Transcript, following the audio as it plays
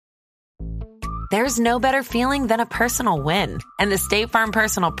There's no better feeling than a personal win. And the State Farm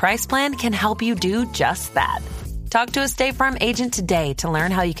Personal Price Plan can help you do just that. Talk to a State Farm agent today to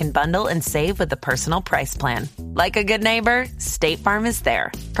learn how you can bundle and save with the Personal Price Plan. Like a good neighbor, State Farm is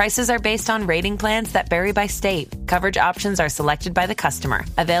there. Prices are based on rating plans that vary by state. Coverage options are selected by the customer.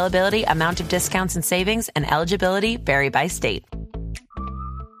 Availability, amount of discounts and savings, and eligibility vary by state.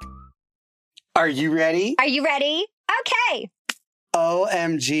 Are you ready? Are you ready? Okay.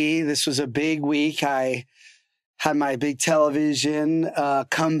 OMG, this was a big week. I had my big television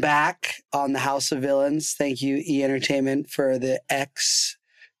comeback on the House of Villains. Thank you, E! Entertainment, for the X,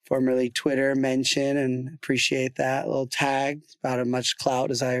 formerly Twitter, mention, and appreciate that little tag. About as much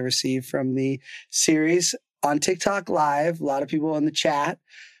clout as I received from the series. On TikTok Live, a lot of people in the chat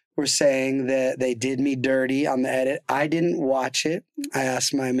were saying that they did me dirty on the edit. I didn't watch it. I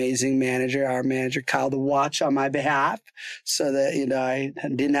asked my amazing manager, our manager, Kyle, to watch on my behalf so that, I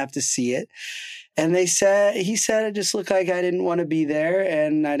didn't have to see it. And he said it just looked like I didn't want to be there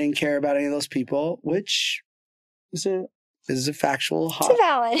and I didn't care about any of those people, which is a factual, it's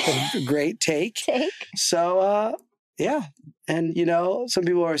valid, a great take. So, yeah. And, some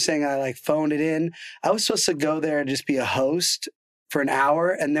people are saying I phoned it in. I was supposed to go there and just be a host for an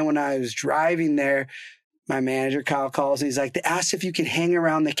hour. And then when I was driving there, my manager, Kyle, calls and he's like, they asked if you could hang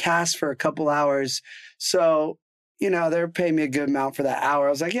around the cast for a couple hours. So, they're paying me a good amount for that hour. I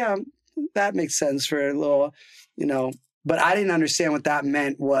was like, yeah, that makes sense for a little, but I didn't understand what that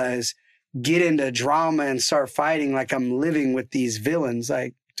meant was get into drama and start fighting like I'm living with these villains.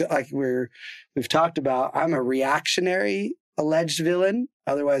 Like we've talked about, I'm a reactionary alleged villain.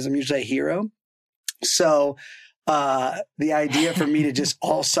 Otherwise, I'm usually a hero. So, the idea for me to just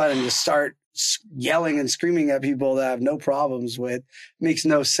all of a sudden just start yelling and screaming at people that I have no problems with makes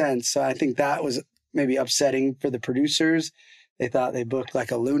no sense. So I think that was maybe upsetting for the producers. They thought they booked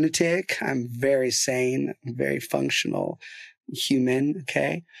like a lunatic. I'm very sane, very functional human.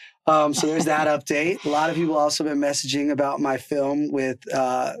 Okay. So there's that update. A lot of people also been messaging about my film with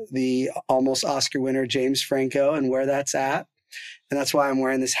the almost Oscar winner, James Franco, and where that's at. And that's why I'm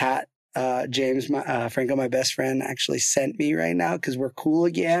wearing this hat. James Franco, my best friend, actually sent me right now because we're cool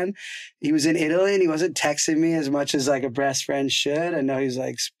again. He was in Italy and he wasn't texting me as much as like a best friend should. I know he's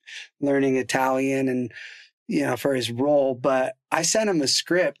learning Italian and, for his role, but I sent him a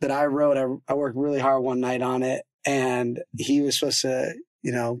script that I wrote. I worked really hard one night on it and he was supposed to,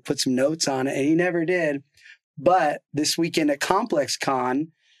 put some notes on it and he never did. But this weekend at Complex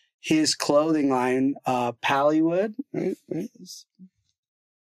Con, his clothing line, Pallywood,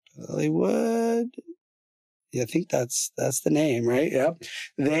 Hollywood. Yeah, I think that's the name, right? Yep.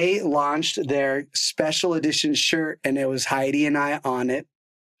 They launched their special edition shirt and it was Heidi and I on it.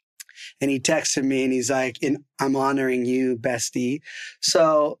 And he texted me and he's like, I'm honoring you, bestie.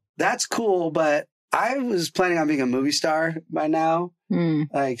 So that's cool. But I was planning on being a movie star by now.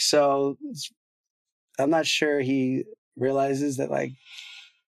 So I'm not sure he realizes that, what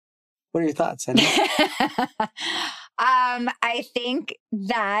are your thoughts, Annie? I think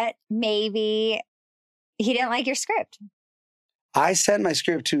that maybe he didn't like your script. I sent my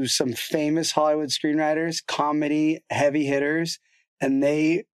script to some famous Hollywood screenwriters, comedy heavy hitters, and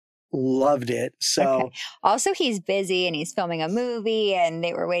they loved it. So okay. Also, he's busy and he's filming a movie and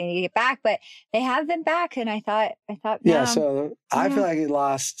they were waiting to get back, but they have been back. And I thought, yeah. So I feel like he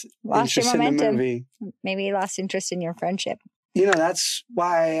lost interest in the movie. Maybe he lost interest in your friendship. That's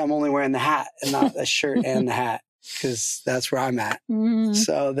why I'm only wearing the hat and not the shirt and the hat. Because that's where I'm at.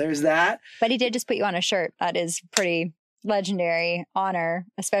 So there's that. But he did just put you on a shirt. That is pretty legendary honor,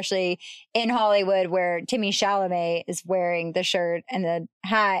 especially in Hollywood where Timmy Chalamet is wearing the shirt and the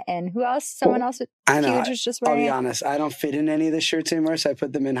hat. And who else? Someone else was just wearing I'll be honest. I don't fit in any of the shirts anymore. So I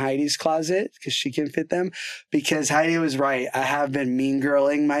put them in Heidi's closet because she can fit them. Because Heidi was right. I have been mean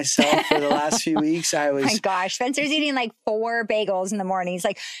girling myself for the last few weeks. My gosh. Spencer's eating 4 bagels in the morning. He's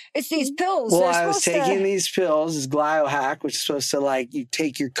like, it's these pills. Well, I was taking these pills, this Gliohack, which is supposed to you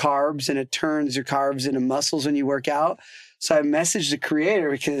take your carbs and it turns your carbs into muscles when you work out. So I messaged the creator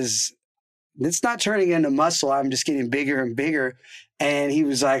because it's not turning into muscle. I'm just getting bigger and bigger. And he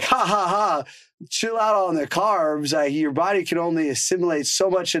was like, ha, ha, ha, chill out on the carbs. Your body can only assimilate so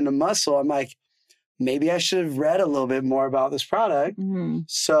much into muscle. I'm like, maybe I should have read a little bit more about this product.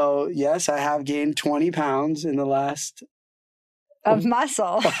 So, yes, I have gained 20 pounds in the last... Of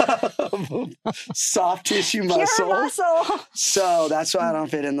muscle. Soft tissue muscle. Pure muscle. So that's why I don't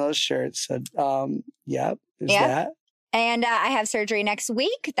fit in those shirts. So, there's that. And I have surgery next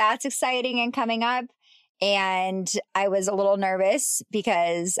week. That's exciting and coming up. And I was a little nervous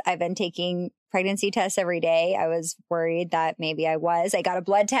because I've been taking pregnancy tests every day. I was worried that maybe I was. I got a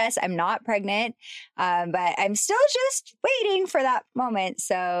blood test. I'm not pregnant, but I'm still just waiting for that moment.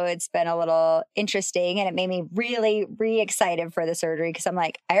 So it's been a little interesting, and it made me really re-excited for the surgery because I'm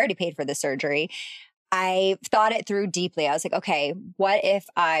like, I already paid for the surgery. I thought it through deeply. I was like, okay, what if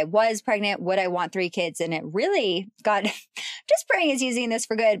I was pregnant? Would I want 3 kids? And it really got, just praying is using this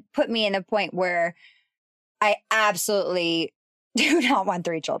for good, put me in the point where I absolutely do not want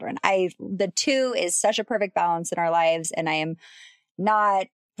 3 children. The 2 is such a perfect balance in our lives, and I am not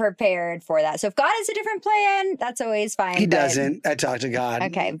prepared for that. So if God has a different plan, that's always fine. He doesn't. I talked to God.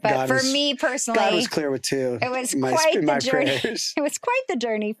 Okay. But for me personally, God was clear with 2. It was quite the journey. It was quite the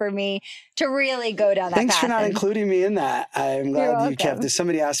journey for me to really go down that path. Thanks for not including me in that. I'm glad you kept this.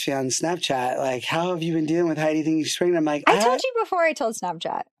 Somebody asked me on Snapchat, like, how have you been dealing with Heidi thinking she's pregnant? I'm like, I told you before I told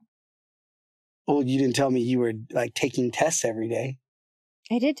Snapchat. Well, you didn't tell me you were like taking tests every day.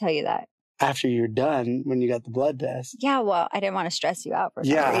 I did tell you that. After you're done, when you got the blood test. Yeah, well, I didn't want to stress you out for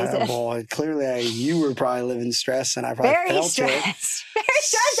some reason. Yeah, well, clearly you were probably living stress, and I probably felt stressed. Very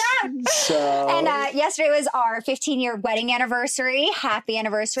stressed out. So, and yesterday was our 15-year wedding anniversary. Happy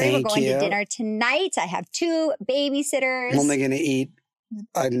anniversary. We're going to dinner tonight. I have 2 babysitters. I'm only going to eat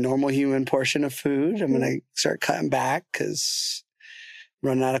a normal human portion of food. I'm going to start cutting back because I'm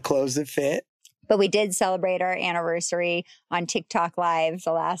running out of clothes that fit. But we did celebrate our anniversary on TikTok Live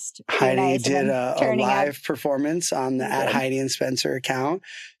the last few Heidi nights. did a live performance on the @Heidi and Spencer account.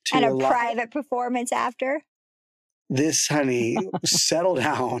 And a private performance after. This, honey, settle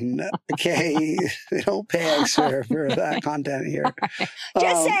down. Okay. They don't pay extra for that content here.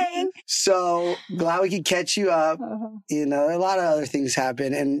 Just saying. So glad we could catch you up. You know, a lot of other things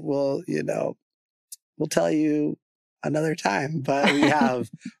happen, and we'll tell you another time. But we have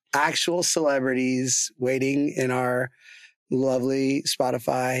actual celebrities waiting in our lovely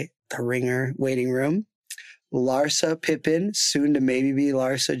Spotify The Ringer waiting room. Larsa Pippen, soon to maybe be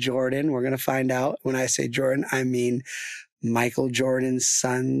Larsa Jordan. We're going to find out. When I say Jordan, I mean Michael Jordan's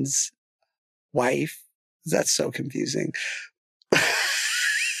son's wife. That's so confusing.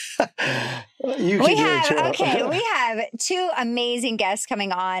 We have 2 amazing guests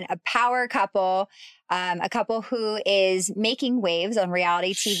coming on, a power couple, a couple who is making waves on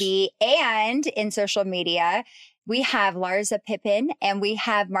reality TV and in social media. We have Larsa Pippen and we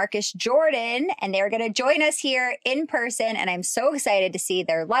have Marcus Jordan, and they're going to join us here in person. And I'm so excited to see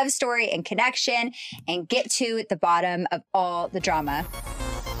their love story and connection and get to the bottom of all the drama.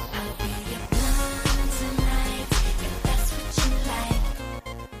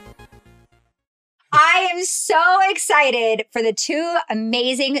 I am so excited for the 2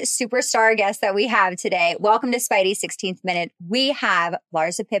 amazing superstar guests that we have today. Welcome to Speidi's 16th Minute. We have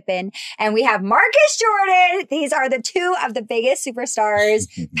Larsa Pippen and we have Marcus Jordan. These are the 2 of the biggest superstars,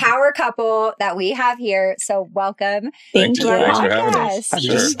 power couple that we have here. So welcome. Thank you. Thanks for having us.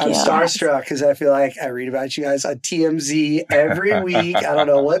 I'm starstruck because I feel like I read about you guys on TMZ every week. I don't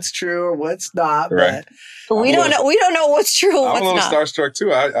know what's true or what's not, right. But we don't know what's true or what's not. I'm a little starstruck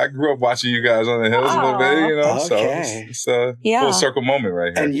too. I grew up watching you guys on the hills a little bit, you know. Okay. So it's a full circle moment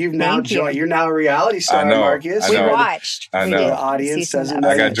right here. And you've now joined. You're now a reality star, Marcus. We watched. I know. The audience doesn't know.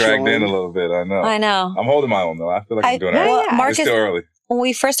 I got dragged in a little bit. I know. I'm holding my own though. I feel like I'm doing all right. Marcus, it's still early. When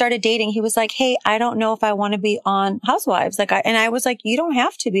we first started dating, he was like, "Hey, I don't know if I want to be on Housewives." And I was like, "You don't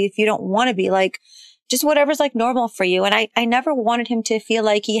have to be if you don't want to be. Like, just whatever's like normal for you." And I never wanted him to feel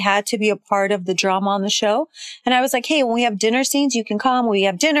like he had to be a part of the drama on the show. And I was like, "Hey, when we have dinner scenes, you can come. We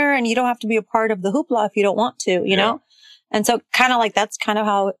have dinner, and you don't have to be a part of the hoopla if you don't want to, you know?" And so kind of like that's kind of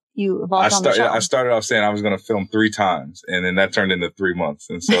how you evolved on the show. I started off saying I was going to film 3 times, and then that turned into 3 months.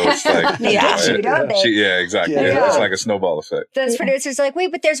 And so it's like, exactly. Yeah. It's like a snowball effect. Those producers are like,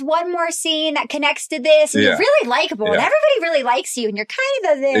 wait, but there's one more scene that connects to this, and you're really likable, and everybody really likes you, and you're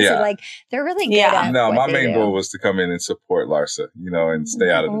kind of this, and like they're really good at No, what my they main do. goal was to come in and support Larsa, you know, and stay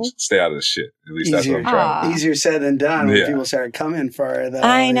out of the shit. At least that's what I'm trying to do. Easier said than done when people started coming for the.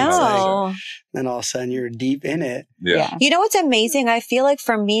 I know. Then all of a sudden you're deep in it. Yeah. You know what's amazing? I feel like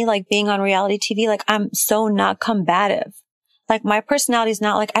for me, like being on reality TV, like I'm so not combative. Like my personality is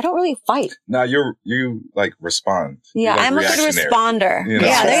not like, I don't really fight. Now you like respond. Yeah, like I'm a good responder. You know?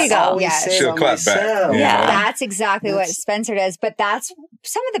 Yeah, there you go. She'll clap back. Yeah. That's exactly what Spencer does. But that's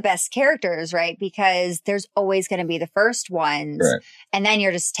some of the best characters, right? Because there's always going to be the first ones. Right. And then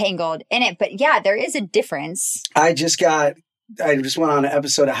you're just tangled in it. But yeah, there is a difference. I just went on an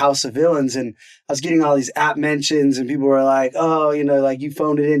episode of House of Villains, and I was getting all these app mentions, and people were like, "Oh, you know, like you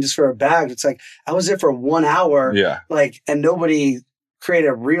phoned it in just for a bag." It's like I was there for 1 hour, like, and nobody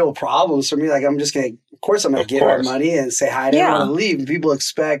created real problems for me. Like I'm just gonna course I'm going to get our money and say hi to everyone and leave. And people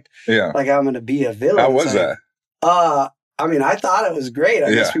expect like I'm going to be a villain. How was that? I mean, I thought it was great.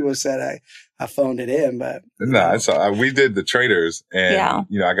 I guess people said I phoned it in, but we did the Traders, and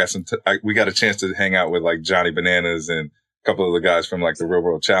I got we got a chance to hang out with like Johnny Bananas and a couple of the guys from like the Real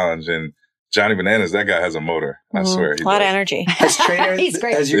World Challenge, and Johnny Bananas, that guy has a motor. I swear. A lot of energy. As Traders, he's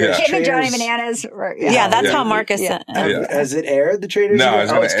great. Him and Johnny Bananas. That's how Marcus. Has it aired, the Traders? No,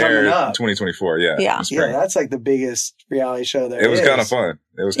 it's going to air in 2024. Yeah, that's like the biggest reality show there. It was kind of fun.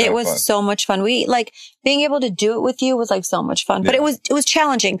 It was so much fun. We like being able to do it with you was like so much fun, but it was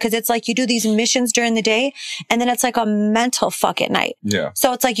challenging because it's like you do these missions during the day and then it's like a mental fuck at night. Yeah.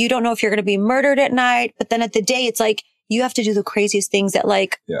 So it's like you don't know if you're going to be murdered at night, but then at the day it's like you have to do the craziest things that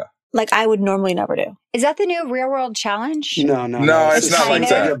like I would normally never do. Is that the new Real World Challenge? No, it's not like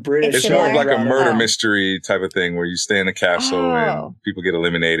that. It's more of like a murder Oh. mystery type of thing where you stay in a capsule and people get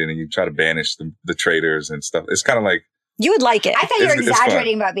eliminated and you try to banish the traitors and stuff. It's kind of like... You would like it. I thought you were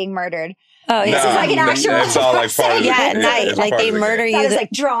exaggerating about being murdered. Oh, yeah. This is like an actual... It's all like part of the at night. Like they murder you. That was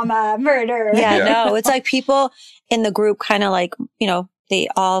like drama, murder. No. It's like people in the group kind of like, they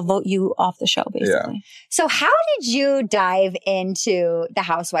all vote you off the show, basically. Yeah. So how did you dive into the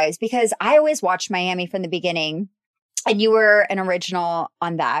Housewives? Because I always watched Miami from the beginning, and you were an original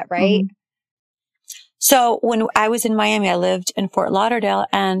on that, right? Mm-hmm. So when I was in Miami, I lived in Fort Lauderdale,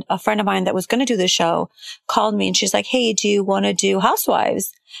 and a friend of mine that was going to do the show called me, and she's like, "Hey, do you want to do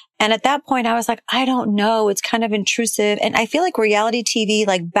Housewives?" And at that point, I was like, I don't know. It's kind of intrusive. And I feel like reality TV,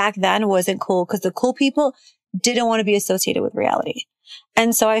 like back then, wasn't cool because the cool people didn't want to be associated with reality.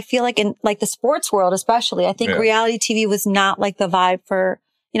 And so I feel like in like the sports world, especially, I think reality TV was not like the vibe for,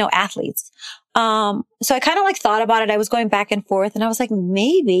 athletes. So I kind of like thought about it. I was going back and forth and I was like,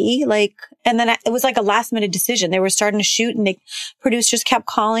 maybe like, and then it was like a last minute decision. They were starting to shoot and the producers kept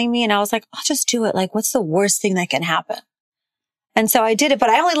calling me and I was like, I'll just do it. Like, what's the worst thing that can happen? And so I did it, but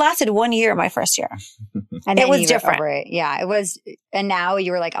I only lasted 1 year my first year. And it was different. Yeah, it was. And now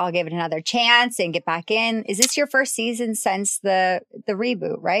you were like, I'll give it another chance and get back in. Is this your first season since the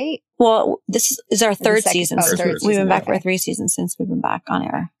reboot, right? Well, this is our third season. We've been back for 3 seasons since we've been back on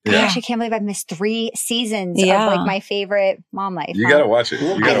air. I actually can't believe I've missed 3 seasons of like my favorite mom life. You got to watch it.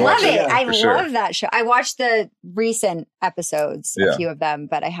 I love it. I love that show. I watched the recent episodes, a few of them,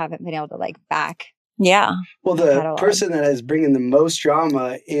 but I haven't been able to like back. Yeah. Well, the person that is bringing the most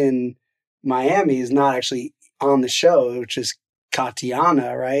drama in Miami is not actually on the show, which is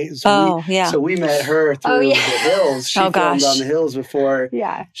Katiana, right? So So we met her through the Hills. She filmed on the Hills before.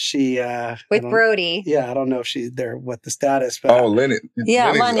 Yeah. She with Brody. Yeah, I don't know if she's there. What the status? But Lenny. Yeah,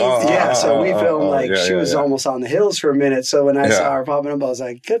 Lenny. So we filmed she was almost on the Hills for a minute. So when I saw her popping up, I was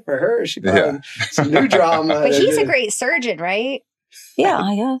like, good for her. She found some new drama. But he's a great surgeon, right? Yeah,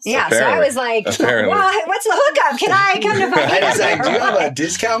 I guess. Yeah, so I was like, what's the hookup? Can I come to my I was like, do you have a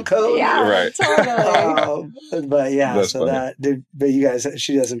discount code? Yeah, right. Totally. But yeah, that's so funny. but you guys,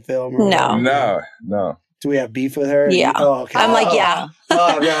 she doesn't film? Or No. Do we have beef with her? Yeah. Oh, okay. I'm like, yeah.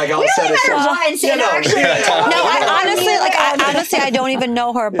 Oh, yeah, like all set once, actually. No, I honestly, I don't even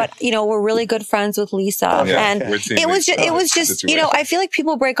know her, but we're really good friends with Lisa, and it was just, I feel like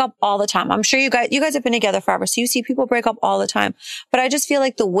people break up all the time. I'm sure you guys have been together forever, so you see people break up all the time. But I just feel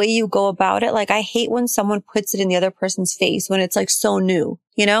like the way you go about it, like I hate when someone puts it in the other person's face when it's like so new,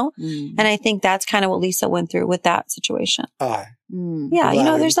 And I think that's kind of what Lisa went through with that situation. Yeah,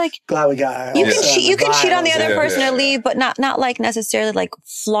 there's like glad we got you can cheat on the other person and leave, but not like necessarily like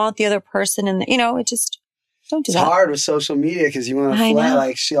flaunt the other person, and it just don't do that. It's hard with social media because you want to flat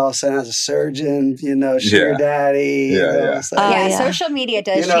like she all of a sudden has a surgeon, sugar daddy. Social media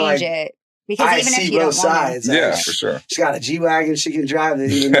does change it. Because I even see if you both don't sides. Yeah, for sure. She's got a G-Wagon she can drive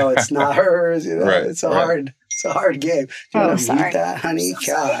it, even though it's not hers. It's a hard game. Do you want to meet that, honey?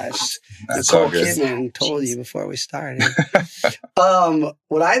 Gosh. Nicole Kidman told you before we started.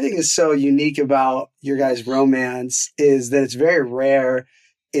 What I think is so unique about your guys' romance is that it's very rare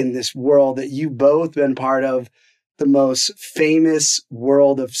in this world that you both been part of the most famous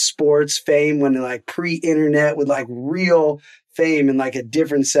world of sports fame when like pre-internet with like real fame in like a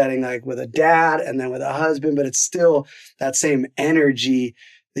different setting, like with a dad and then with a husband, but it's still that same energy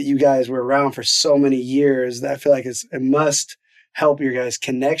that you guys were around for so many years that I feel like it must help your guys'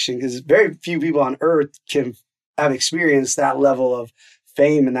 connection because very few people on earth can have experienced that level of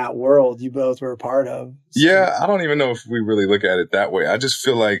fame in that world you both were a part of. So. Yeah, I don't even know if we really look at it that way. I just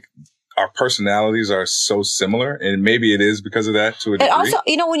feel like our personalities are so similar, and maybe it is because of that to a degree. And also,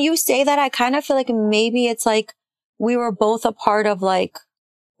 when you say that, I kind of feel like maybe it's like we were both a part of like,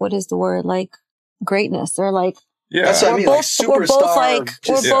 what is the word? Like greatness or like, Yeah. That's what I mean.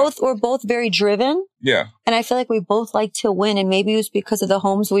 We're both very driven. Yeah. And I feel like we both like to win. And maybe it was because of the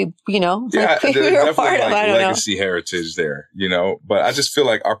homes we, we were part of. I don't legacy heritage there, but I just feel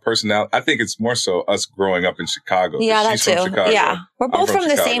like our personality, I think it's more so us growing up in Chicago. Yeah, that too. Yeah. We're both from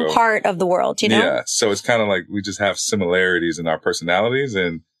the same part of the world, Yeah. So it's kind of like we just have similarities in our personalities.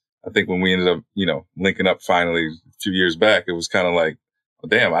 And I think when we ended up, linking up finally a few years back, it was kind of like, well,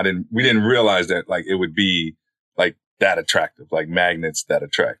 damn, we didn't realize that like it would be like that attractive, like magnets that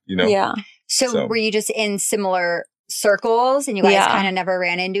attract, Yeah. So were you just in similar circles and you guys kind of never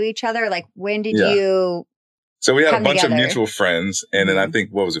ran into each other? Like when did you So we had a bunch of mutual friends. And then I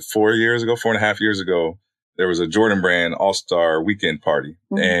think, 4.5 years ago, there was a Jordan Brand All-Star weekend party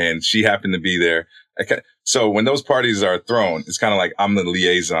and she happened to be there. So when those parties are thrown, it's kind of like I'm the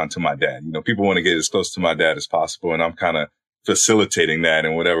liaison to my dad. People want to get as close to my dad as possible. And I'm kind of facilitating that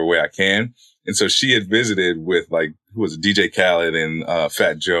in whatever way I can. And so she had visited with who was it, DJ Khaled and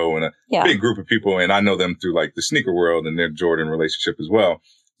Fat Joe and a big group of people. And I know them through like the sneaker world and their Jordan relationship as well.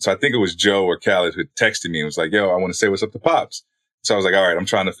 So I think it was Joe or Khaled who texted me and was like, yo, I want to say what's up to Pops. So I was like, all right, I'm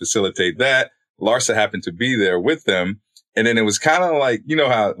trying to facilitate that. Larsa happened to be there with them. And then it was kind of like,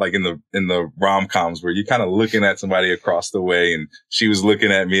 how like in the rom-coms where you're kind of looking at somebody across the way and she was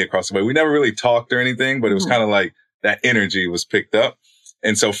looking at me across the way. We never really talked or anything, but it was kind of like that energy was picked up.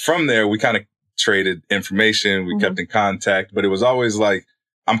 And so from there, we kind of traded information. We kept in contact, but it was always like,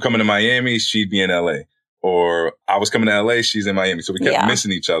 I'm coming to Miami, she'd be in LA, or I was coming to LA, she's in Miami. So we kept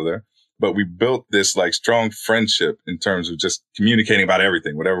missing each other, but we built this like strong friendship in terms of just communicating about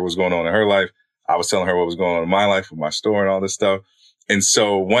everything, whatever was going on in her life. I was telling her what was going on in my life with my store and all this stuff. And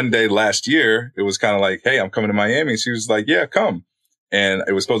so one day last year, it was kind of like, hey, I'm coming to Miami. And she was like, yeah, come. And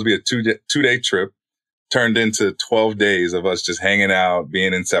it was supposed to be a two-day trip, turned into 12 days of us just hanging out,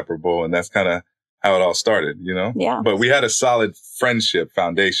 being inseparable. And that's kind of how it all started, Yeah. But we had a solid friendship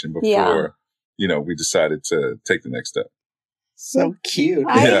foundation before, we decided to take the next step. So cute.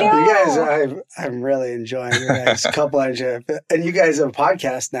 I know. You guys, I'm really enjoying your guys' couple-ship. And you guys have a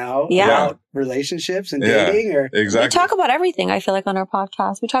podcast now about relationships and dating? Or exactly. We talk about everything, I feel like, on our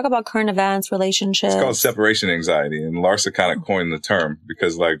podcast. We talk about current events, relationships. It's called separation anxiety. And Larsa kind of coined the term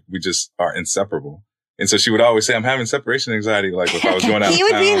because we just are inseparable. And so she would always say, I'm having separation anxiety. Like if I was going out. He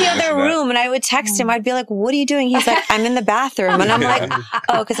would be in the other room and I would text him. I'd be like, what are you doing? He's like, I'm in the bathroom. And I'm like,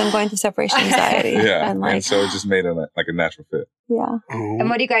 oh, because I'm going through separation anxiety. Yeah. And so it just made it like a natural fit. Yeah. And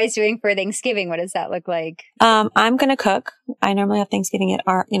what are you guys doing for Thanksgiving? What does that look like? I'm going to cook. I normally have Thanksgiving at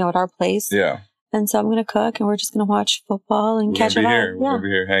our place. Yeah. And so I'm going to cook and we're just going to watch football and catch it up. We're going to be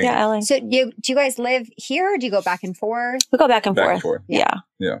here hanging. Yeah, LA. So do you guys live here or do you go back and forth? We go back and forth. Yeah.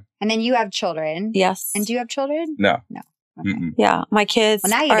 And then you have children. Yes. And do you have children? No. Okay. Yeah. My kids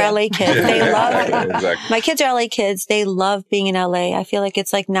are LA kids. They love exactly. My kids are LA kids. They love being in LA. I feel like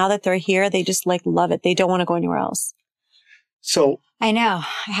it's like now that they're here, they just like love it. They don't want to go anywhere else. So I know.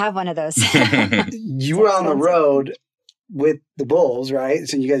 I have one of those. You were on the road with the Bulls, right?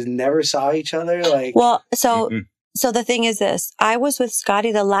 So you guys never saw each other? So the thing is this. I was with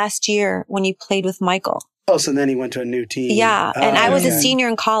Scotty the last year when he played with Michael. Oh, so then he went to a new team. Yeah. And I was a senior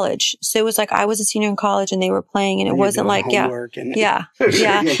in college. So it was like I was a senior in college and they were playing and it wasn't like, Like I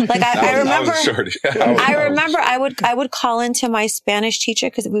remember, I would call into my Spanish teacher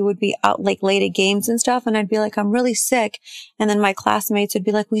because we would be out like late at games and stuff. And I'd be like, I'm really sick. And then my classmates would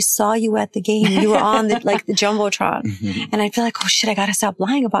be like, we saw you at the game. You were on the Jumbotron. And I'd be like, oh shit, I got to stop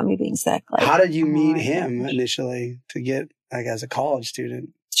lying about me being sick. Like, how did you meet him initially to get as a college student?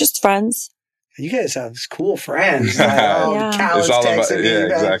 Just friends. You guys have cool friends. Cal's texting me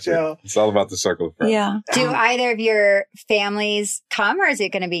back, Joe. It's all about the circle of friends. Yeah. Do either of your families come or is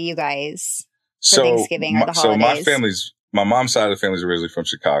it going to be you guys for Thanksgiving or the holidays? So my mom's side of the family is originally from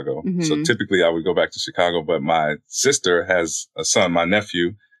Chicago. Mm-hmm. So typically I would go back to Chicago, but my sister has a son, my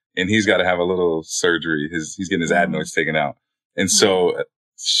nephew, and he's got to have a little surgery. He's getting his adenoids taken out. And so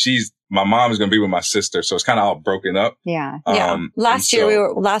my mom is going to be with my sister. So it's kind of all broken up. Yeah. Last year we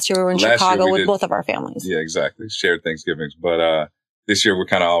were in Chicago with both of our families. Yeah, exactly. Shared Thanksgivings. But, this year we're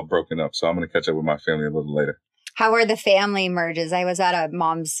kind of all broken up. So I'm going to catch up with my family a little later. How are the family merges? I was at a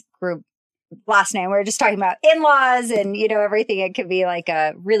mom's group last night. We were just talking about in-laws and, everything. It could be like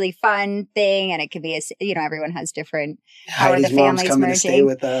a really fun thing. And it could be, everyone has different, how are the families merging? To stay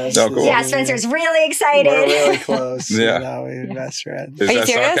with us. Oh, cool. Yeah, Spencer's really excited. We're really close. Yeah. We're best friends. Is that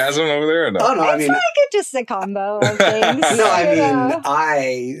sarcasm over there or no? Oh, no, it's like just a combo of things. No,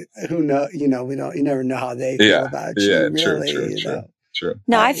 you never know how they feel about you. Yeah, really, true. True.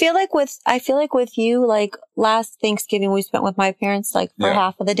 No, I feel like with you, like last Thanksgiving we spent with my parents like for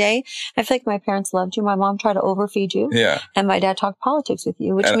half of the day. I feel like my parents loved you. My mom tried to overfeed you. Yeah. And my dad talked politics with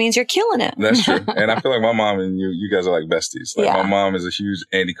you, which means you're killing it. That's true. And I feel like my mom and you guys are like besties. Like my mom is a huge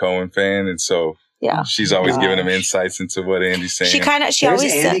Andy Cohen fan. And so she's always giving him insights into what Andy's saying. She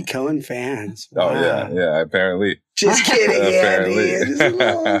always Andy Cohen fans. Wow. Oh yeah, apparently. Just kidding, Andy. Just a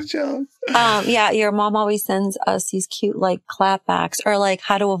little joke. Your mom always sends us these cute like clapbacks or like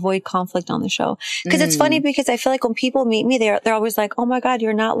how to avoid conflict on the show. Because it's funny because I feel like when people meet me, they're always like, "Oh my God,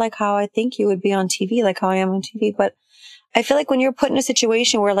 you're not like how I think you would be on TV, like how I am on TV." But I feel like when you're put in a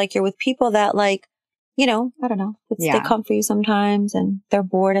situation where like you're with people that like, you know, I don't know, they come for you sometimes and they're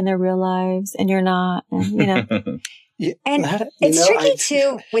bored in their real lives and you're not, and you know. And it's tricky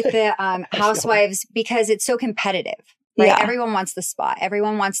too with the Housewives because it's so competitive, right? Yeah. Everyone wants the spot.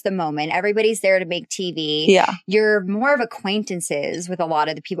 Everyone wants the moment. Everybody's there to make TV. Yeah. You're more of acquaintances with a lot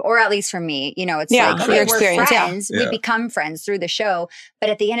of the people, or at least for me, you know, it's like we're friends. We become friends through the show.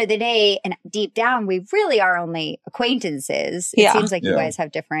 But at the end of the day and deep down, we really are only acquaintances. It seems like you guys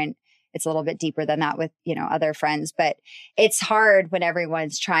have different. It's a little bit deeper than that with, you know, other friends, but it's hard when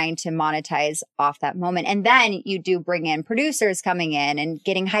everyone's trying to monetize off that moment. And then you do bring in producers coming in and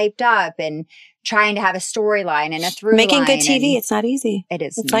getting hyped up and trying to have a storyline and a through Making line. Good TV, it's not easy. It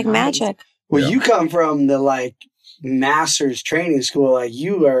is. It's like magic. Easy. Well, you come from the like master's training school. Like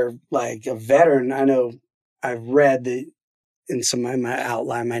you are like a veteran. I know I've read that in some of my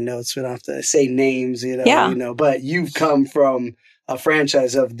outline, my notes, we don't have to say names, you know, but you've come from a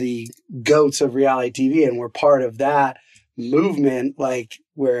franchise of the goats of reality TV, and we're part of that movement, like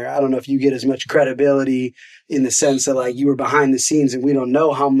where I don't know if you get as much credibility in the sense that like you were behind the scenes and we don't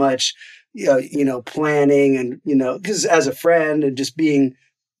know how much, you know, planning and, you know, because as a friend and just being,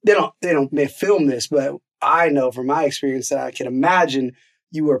 they don't may film this, but I know from my experience that I can imagine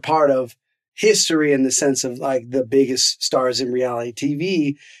you were part of history in the sense of like the biggest stars in reality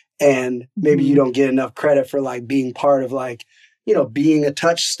TV. And maybe you don't get enough credit for like being part of like, you know, being a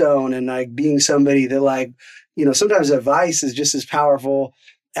touchstone and like being somebody that like, you know, sometimes advice is just as powerful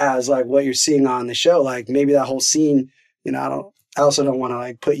as like what you're seeing on the show. Like maybe that whole scene, you know, I also don't want to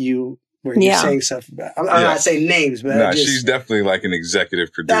like put you where you're saying stuff about. I'm not saying names, but she's definitely like an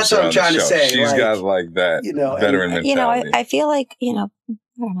executive producer. That's what I'm trying to say. She's got like that, you know, veteran mentality. You know, I feel like, you know, I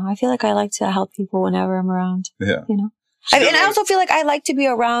don't know. I feel like I like to help people whenever I'm around. Yeah. You know. And I also feel like I like to be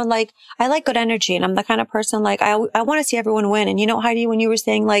around, like, I like good energy and I'm the kind of person, like, I want to see everyone win. And you know, Heidi, when you were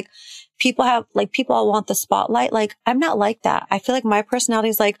saying like, people all want the spotlight, like, I'm not like that. I feel like my personality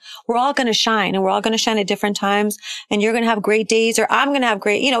is like, we're all going to shine and we're all going to shine at different times and you're going to have great days or I'm going to have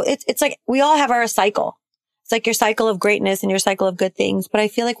great, you know, it's like we all have our cycle. It's like your cycle of greatness and your cycle of good things. But I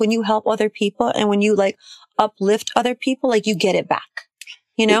feel like when you help other people and when you like uplift other people, like you get it back.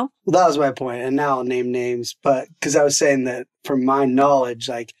 You know? Well, that was my point. And now I'll name names, but because I was saying that from my knowledge,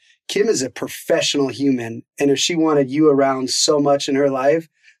 like Kim is a professional human. And if she wanted you around so much in her life,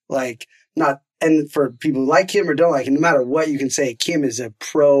 like and for people who like Kim or don't like him, no matter what you can say, Kim is a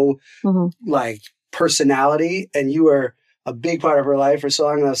pro like personality and you are a big part of her life for so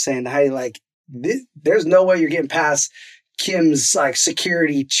long. And I was saying, hey, like there's no way you're getting past Kim's like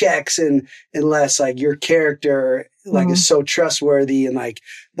security checks and unless like your character like is so trustworthy and like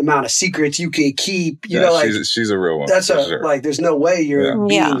the amount of secrets you can keep, you know, like she's a real one. That's like, there's no way you're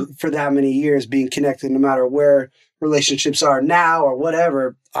being for that many years being connected no matter where relationships are now or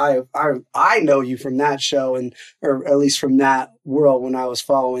whatever. I know you from that show or at least from that world when I was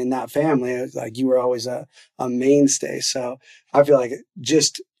following that family. It was like you were always a mainstay. So I feel like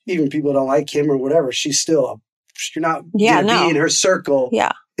just even people don't like Kim or whatever, you're not going to be in her circle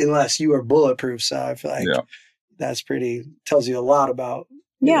unless you are bulletproof. So I feel like that's tells you a lot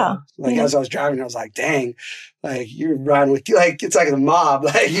you know, like as I was driving, I was like, dang, like you're riding with, like, it's like the mob,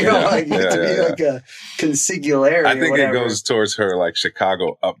 like, you know, like to be like a consigliere. I think it goes towards her like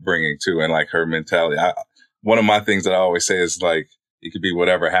Chicago upbringing too. And like her mentality. One of my things that I always say is like, it could be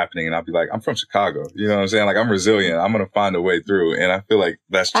whatever happening. And I'll be like, I'm from Chicago. You know what I'm saying? Like I'm resilient. I'm going to find a way through. And I feel like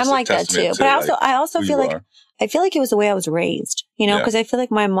that's just I'm like that too. But I also feel like, I feel like it was the way I was raised, you know, because I feel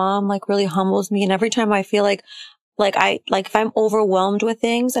like my mom like really humbles me. And every time I feel like if I'm overwhelmed with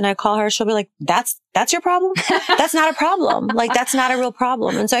things and I call her, she'll be like, that's your problem? That's not a problem. Like, that's not a real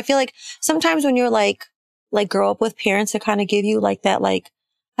problem. And so I feel like sometimes when you're like grow up with parents that kind of give you like that, like,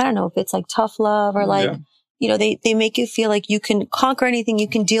 I don't know if it's like tough love or like, you know, they make you feel like you can conquer anything, you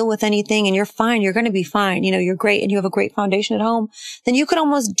can deal with anything and you're fine. You're going to be fine. You know, you're great and you have a great foundation at home. Then you can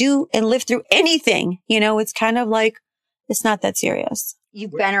almost do and live through anything. You know, it's kind of like, it's not that serious.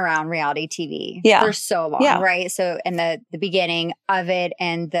 you've been around reality TV for so long, right? So, and the beginning of it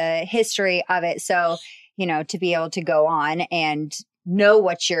and the history of it. So, you know, to be able to go on and know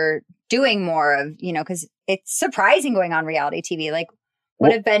what you're doing more of, you know, because it's surprising going on reality TV. Like,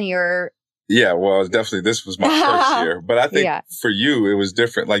 what have been your... Yeah, well, definitely, this was my first year. But I think for you, it was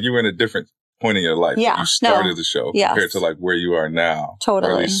different. Like, you were in a different point in your life. Yeah. You started the show compared to like where you are now.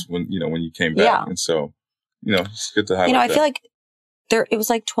 Totally. Or at least when you came back. Yeah. And so, you know, it's good to highlight I feel like it was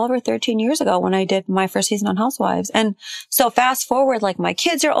like 12 or 13 years ago when I did my first season on Housewives. And so fast forward, like my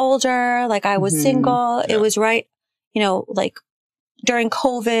kids are older, like I was single. Yeah. It was right, you know, like during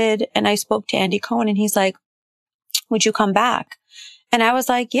COVID, and I spoke to Andy Cohen and he's like, would you come back? And I was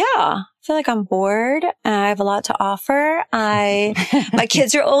like, yeah, I feel like I'm bored. I have a lot to offer. My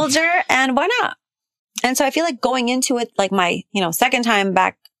kids are older, and why not? And so I feel like going into it, like my, you know, second time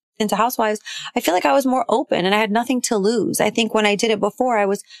back into Housewives, I feel like I was more open and I had nothing to lose. I think when I did it before, I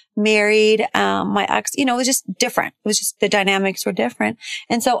was married. My ex, you know, it was just different. It was just the dynamics were different.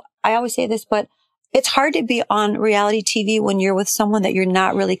 And so I always say this, but it's hard to be on reality TV when you're with someone that you're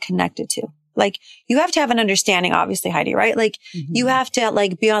not really connected to. Like, you have to have an understanding, obviously, Heidi, right? Like, you have to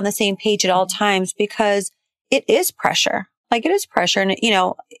like be on the same page at all times, because it is pressure. Like, it is pressure. And, you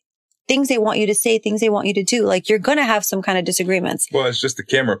know, things they want you to say, things they want you to do, like, you're going to have some kind of disagreements. Well, it's just the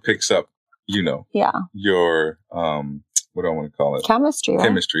camera picks up, you know, your, what do I want to call it? Chemistry. Right?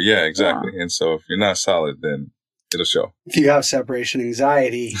 Chemistry. Yeah, exactly. Yeah. And so if you're not solid, then it'll show. If you have separation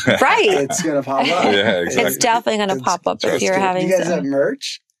anxiety, right, it's going to pop up. Yeah, exactly. It's definitely going to pop up if you're having. You guys have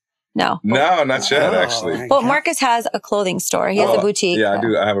merch? No, not yet, actually. Well, Marcus has a clothing store. He has a boutique. Yeah, I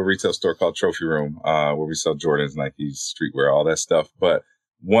do. I have a retail store called Trophy Room, where we sell Jordans, Nikes, streetwear, all that stuff. But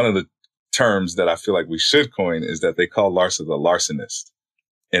one of the terms that I feel like we should coin is that they call Larsa the larcenist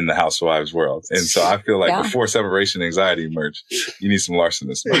in the Housewives world. And so I feel like before separation anxiety merch, you need some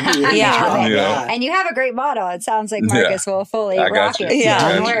larcenist merch. Yeah. You know? And you have a great model. It sounds like Marcus will fully rock it.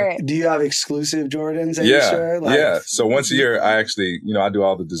 Yeah. Do you have exclusive Jordans that you share? Yeah. So once a year, I actually, you know, I do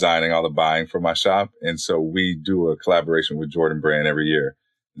all the designing, all the buying for my shop. And so we do a collaboration with Jordan Brand every year.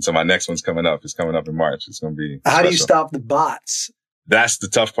 And so my next one's coming up. It's coming up in March. It's going to be How do you stop the bots? That's the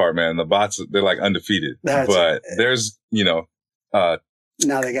tough part, man. The bots, they're like undefeated. There's, you know,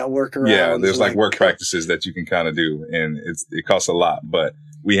 now they got workarounds. Yeah, there's like work practices that you can kind of do, and it costs a lot, but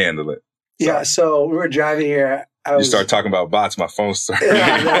we handle it. Yeah, so we were driving here. You start talking about bots, my phone started.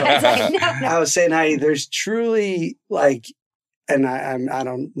 I was saying, Heidi, there's truly like, and I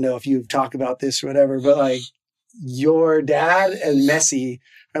don't know if you've talked about this or whatever, but like your dad and Messi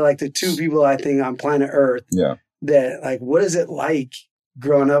are like the two people I think on planet Earth. Yeah. That like, what is it like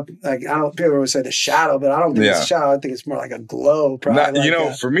growing up? Like, I don't, people would say the shadow, but I don't think it's a shadow. I think it's more like a glow. Probably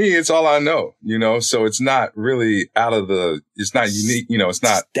for me, it's all I know, you know, so it's not really it's not unique, you know, it's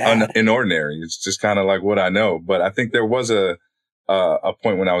not inordinary. It's just kind of like what I know. But I think there was a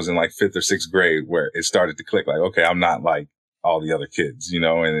point when I was in like 5th or 6th grade where it started to click, like, okay, I'm not like all the other kids, you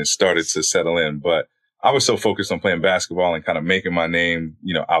know, and it started to settle in. But I was so focused on playing basketball and kind of making my name,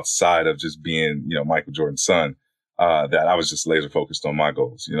 you know, outside of just being, you know, Michael Jordan's son. That I was just laser focused on my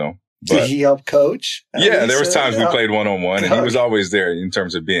goals, you know. But, did he help coach? Yeah, there was times we played one-on-one, and he was always there in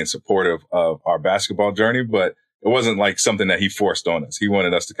terms of being supportive of our basketball journey, but it wasn't like something that he forced on us. He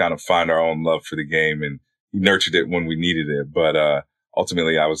wanted us to kind of find our own love for the game, and he nurtured it when we needed it. But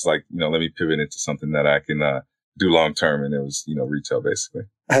ultimately, I was like, you know, let me pivot into something that I can do long-term, and it was, you know, retail, basically.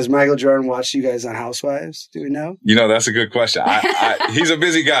 Has Michael Jordan watched you guys on Housewives? Do we know? You know, that's a good question. He's a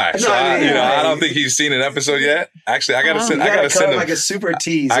busy guy, so I don't think he's seen an episode yet. Actually, I gotta send him like a super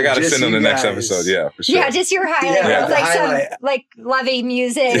tease. I gotta send him the next episode. Yeah, for sure. Yeah, just your highlight, like some like lovey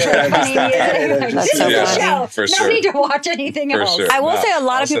music, or funny music. That's so funny. For sure. No need to watch anything else. Sure. I will say a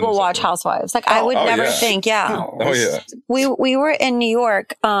lot of people watch Housewives. Like I would never think. Yeah. Oh yeah. We were in New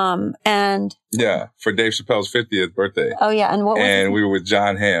York, and for Dave Chappelle's 50th birthday. Oh yeah, and what was and we were with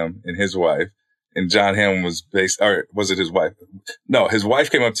John Hamm and his wife, and John Hamm was or was it his wife? No, his wife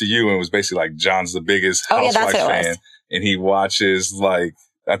came up to you and was basically like, John's the biggest Housewives fan, and he watches like,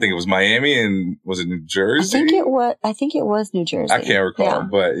 I think it was Miami, and was it New Jersey? I think it was New Jersey. I can't recall,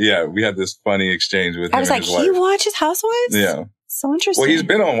 but we had this funny exchange with him. I was like, he watches Housewives? Yeah. So interesting. Well, he's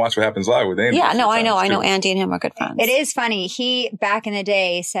been on Watch What Happens Live with Andy. Yeah, no, I know. Andy and him are good friends. It is funny. He, back in the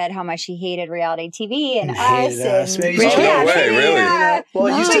day, said how much he hated reality TV and us. Really? No way, really? Well,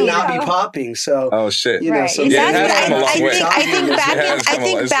 it used to not be popping, so. Oh, shit. You know, so I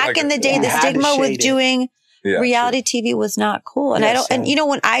think back in the day, the stigma with doing reality TV was not cool. And and you know,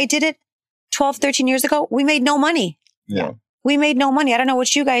 when I did it 12, 13 years ago, we made no money. Yeah. We made no money. I don't know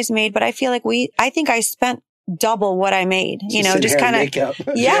what you guys made, but I feel like I think I spent double what I made, just kind of,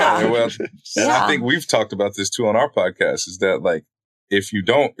 yeah. Well, and I think we've talked about this too on our podcast, is that like, if you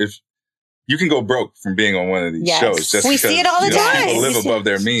can go broke from being on one of these shows. Just we see it all the time. People live above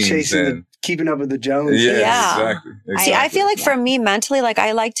their means and keeping up with the Joneses. Yeah, exactly. See, I feel like for me mentally, like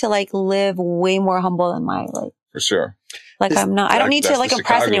I like to like live way more humble than my like. For sure. Like I don't need to like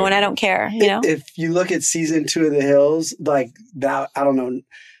impress anyone. I don't care. If you look at season 2 of The Hills, like that, I don't know,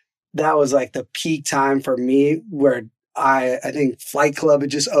 that was like the peak time for me where I think Flight Club had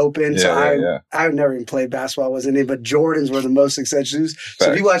just opened. I've never even played basketball, wasn't it? But Jordans were the most expensive.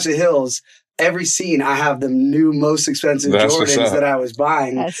 So if you watch The Hills, every scene I have the new most expensive Jordans that I was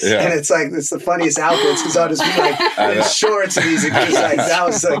buying. And it's like, it's the funniest outfits because I'll just be like in shorts and these because like that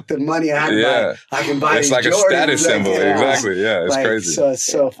was like the money I had to buy. I can buy it's these like Jordans. A status symbol. Exactly. Yeah. It's like, crazy. So it's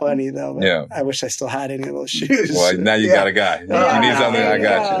so funny though. But I wish I still had any of those shoes. Well, now you got a guy. You need something, I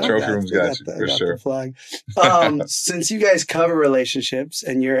got you. Trophy Room's got you for sure. Since you guys cover relationships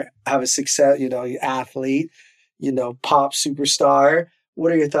and have a success, you athlete, pop superstar,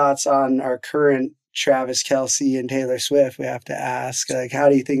 what are your thoughts on our current Travis Kelce and Taylor Swift? We have to ask, like, how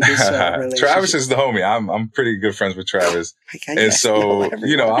do you think this relationship? Travis is the homie. I'm pretty good friends with Travis, and so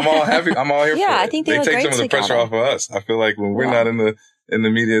I'm all happy. I'm all here for it. I think they take some of the pressure off of us. I feel like when we're not in the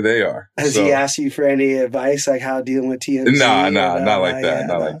media, they are. Has he asked you for any advice, like how dealing with TMZ? No, not like that.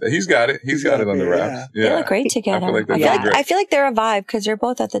 Not like that. He's got it. He's got it under wraps. Yeah. They look great together. I feel like they're a vibe because they're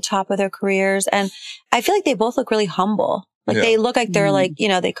both at the top of their careers, and I feel like they both look really humble. Like they look like they're like,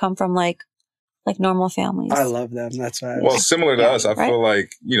 they come from like normal families. I love them. That's why. Well, similar to us, I feel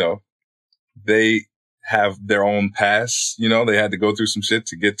like, they have their own past, they had to go through some shit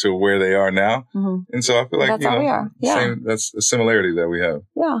to get to where they are now. Mm-hmm. And so I feel like, that's how we are. Yeah. That's a similarity that we have.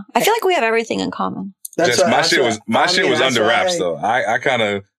 Yeah. I feel like we have everything in common. My shit was under wraps though. I kind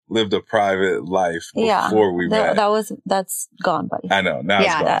of lived a private life before we met. That's gone, buddy. I know. Now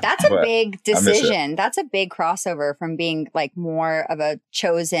it's gone. That's a big decision. That's a big crossover from being like more of a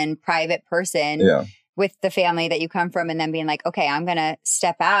chosen private person with the family that you come from and then being like, okay, I'm going to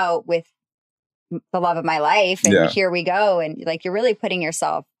step out with the love of my life and here we go. And like, you're really putting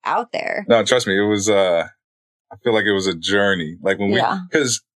yourself out there. No, trust me. It was, I feel like it was a journey. Like when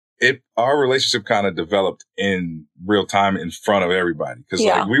because our relationship kind of developed in real time in front of everybody. Cause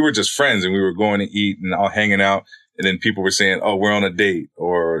like we were just friends and we were going to eat and all hanging out. And then people were saying, oh, we're on a date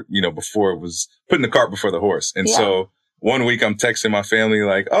or, before it was putting the cart before the horse. And so one week I'm texting my family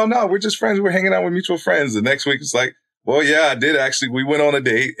like, oh no, we're just friends. We're hanging out with mutual friends. The next week it's like, well, yeah, I did actually. We went on a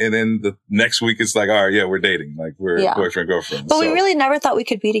date. And then the next week it's like, all right, we're dating. Like we're boyfriend, girlfriend. But we really never thought we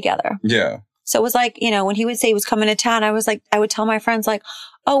could be together. Yeah. So it was like, when he would say he was coming to town, I was like, I would tell my friends like,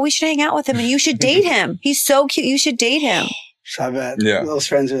 oh, we should hang out with him and you should date him. He's so cute. You should date him. So I bet those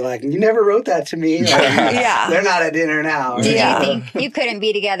friends are like, you never wrote that to me. Like, they're not at dinner now. Did you think you couldn't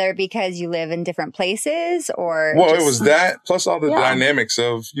be together because you live in different places or? Well, it was that plus all the dynamics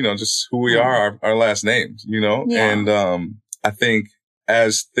of, just who we are, our last names, and, I think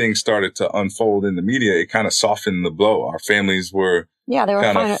as things started to unfold in the media, it kind of softened the blow. Our families were, they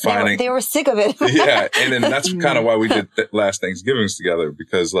were they were sick of it. And then that's kind of why we did last Thanksgivings together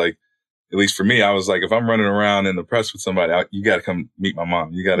because like, at least for me, I was like, if I'm running around in the press with somebody, you got to come meet my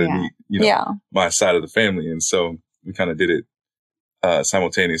mom. You got to meet, my side of the family. And so we kind of did it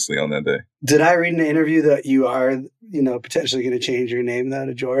simultaneously on that day. Did I read in an interview that you are, potentially going to change your name though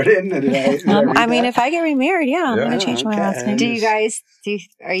to Jordan? Did I mean, if I get remarried, I'm going to change my last name. Do you guys,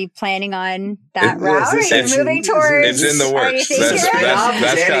 are you planning on that route? Are you moving towards? It's in the works.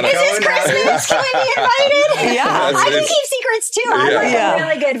 That's kind of. Is this Christmas? Can we be invited? I can keep secrets too. I'm like a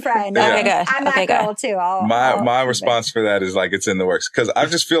really good friend. Okay, good. I'm that girl too. My response for that is like, it's in the works. Cause I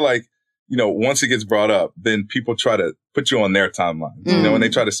just feel like, once it gets brought up, then people try to put you on their timeline, and they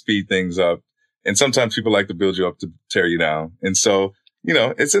try to speed things up. And sometimes people like to build you up to tear you down. And so,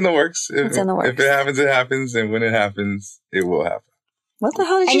 it's in the works. If it happens, it happens. And when it happens, it will happen. What the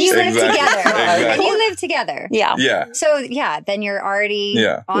hell did you say? And you live together. And you live together. Yeah. Yeah. So, then you're already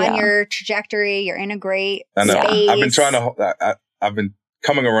on your trajectory. You're in a great space. I've been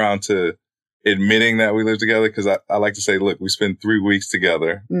coming around to admitting that we live together because I like to say, look, we spend 3 weeks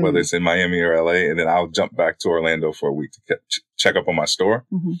together, whether it's in Miami or LA, and then I'll jump back to Orlando for a week to check up on my store.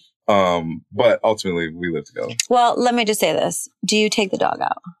 Mm-hmm. But ultimately we live together. Well, let me just say this. Do you take the dog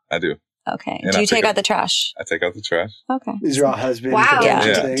out? I do. Okay. And do you take out the trash? I take out the trash. Okay. These are all husbands. Wow.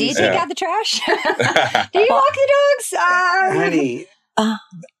 Do you take out the trash? Do you walk the dogs? Honey.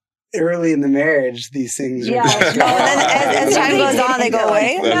 early in the marriage, these things are just as time goes on, they go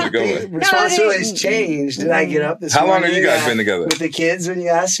away. Responsibilities change. Did I get up this How morning? long have you guys been together? With the kids when you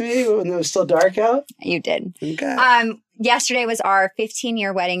asked me when it was still dark out? You did. Okay. Yesterday was our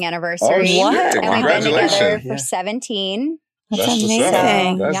 15-year wedding anniversary. Oh, what? And we've been together for 17. That's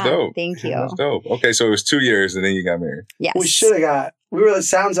amazing. That's dope. Thank you. That's dope. Okay, so it was 2 years and then you got married. Yes. We should have got. It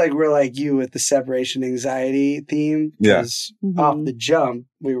sounds like we're like you with the separation anxiety theme. Because off the jump,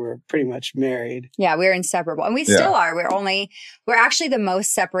 we were pretty much married. Yeah, we were inseparable. And we still are. We're actually the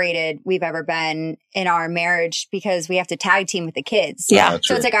most separated we've ever been in our marriage because we have to tag team with the kids. Yeah.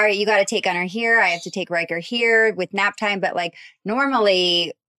 So it's like, all right, you got to take Gunnar here. I have to take Riker here with nap time. But like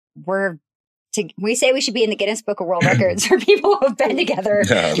normally we say we should be in the Guinness Book of World Records for people who have been together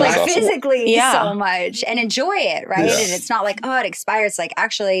physically so much and enjoy it, right? Yeah. And it's not like, oh, it expires. It's like,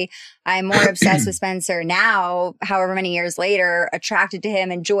 actually, I'm more obsessed with Spencer now, however many years later, attracted to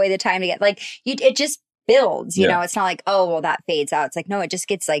him, enjoy the time together. Like, it just builds, you know? It's not like, oh, well, that fades out. It's like, no, it just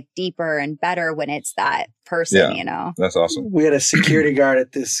gets like deeper and better when it's that person, you know? That's awesome. We had a security guard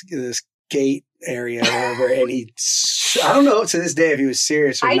at this gate area over, and I don't know to this day if he was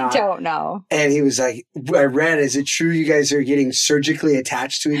serious or not. I don't know. And he was like, I read, is it true you guys are getting surgically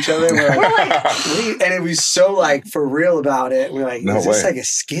attached to each other? And we're like, and it was so like for real about it. We're like, is this like a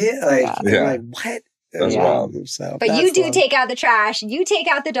skit? Like, we're like, what? That's wild. So, but you do take out the trash. You take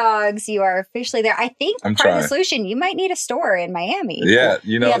out the dogs. You are officially there. I think part of the solution, you might need a store in Miami. Yeah,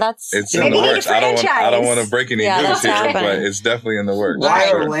 it's in the works. I don't want to break any news here, but it's definitely in the works.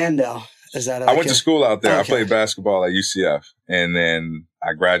 Why Orlando? Is that I went to school out there. Okay. I played basketball at UCF, and then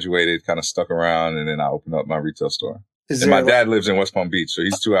I graduated, kind of stuck around, and then I opened up my retail store. And my dad lives in West Palm Beach, so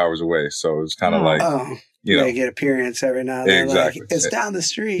he's 2 hours away. So it was kind of like, you know, get appearance every now and then. Exactly. Like, it's down the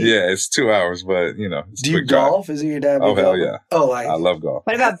street. Yeah, it's 2 hours, but you know. It's do you golf? Is it your dad? Oh, hell yeah. Oh, like I love golf.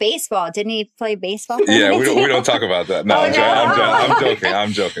 What about baseball? Didn't he play baseball? Yeah, we don't talk about that. No, I'm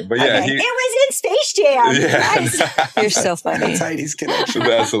joking. But yeah, it was in Space Jam. Yeah, you're so funny. Tighties connection.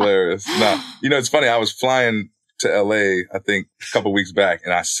 That's hilarious. No, you know, it's funny. I was flying to LA, I think a couple weeks back,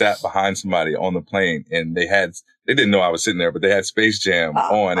 and I sat behind somebody on the plane, and they didn't know I was sitting there, but they had Space Jam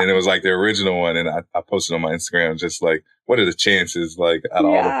on, and it was like the original one. And I posted on my Instagram just like, what are the chances, like, out of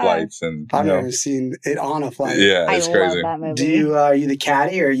all the flights? And I've never seen it on a flight. Yeah, it's crazy. Love that movie. Are you the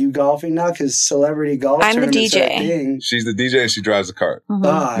caddy, or are you golfing now? Because celebrity golf. I'm the DJ. She's the DJ, and she drives the cart.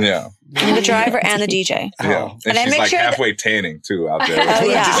 Yeah. I'm the driver and the DJ. Yeah. And she's like halfway tanning too out there.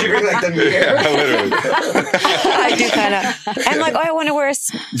 Does she bring like the mirror? Yeah, literally. I do kind of. I'm like, I want to wear a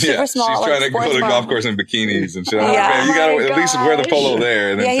super small. She's trying to go to the golf course in bikinis and shit. I'm like, man, you gotta at least wear the polo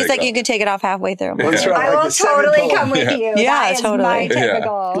there. And then he's like, you can take it off halfway through. I will totally come with you. Yeah, totally. My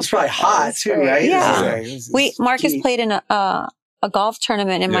typical. It's probably hot too, right? Yeah. Marcus played in a golf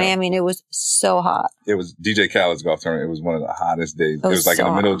tournament in Miami, and it was so hot. It was DJ Khaled's golf tournament. It was one of the hottest days. It was like in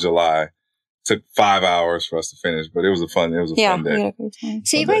the middle of July. Took 5 hours for us to finish, but it was a fun day.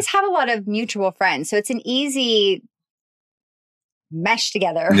 So you guys have a lot of mutual friends. So it's an easy mesh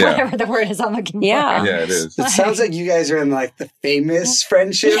together, whatever the word is I'm looking for. Yeah, it is. It sounds like you guys are in like the famous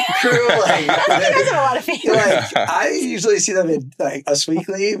friendship crew. Like, you guys have a lot of famous. Like, I usually see them in like Us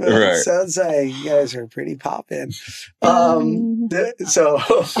Weekly, but it sounds like you guys are pretty poppin'. So,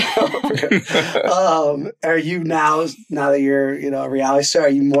 are you now that you're, a reality star, are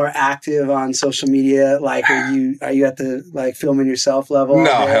you more active on social media? Like, are you at the like filming yourself level?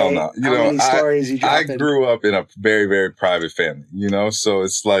 No, hell no. How many stories you I dropping? grew up in a very, very private family, so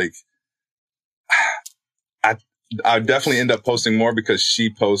it's like, I definitely end up posting more because she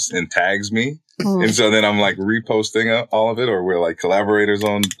posts and tags me. And so then I'm like reposting all of it, or we're like collaborators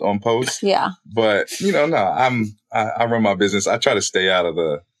on posts. Yeah. But, I run my business. I try to stay out of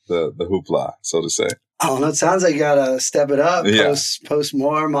the hoopla, so to say. Oh, no, it sounds like you gotta step it up. Yeah. Post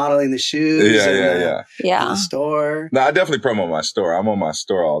more, modeling the shoes. Yeah. The store. No, I definitely promote my store. I'm on my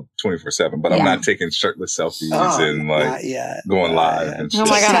store all 24/7, but I'm not taking shirtless selfies and like going live and shit. Oh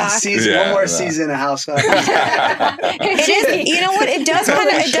my God. One more season of Housewives. It is, you know what? It does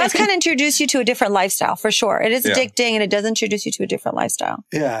kind of introduce you to a different lifestyle for sure. It is addicting, and it does introduce you to a different lifestyle.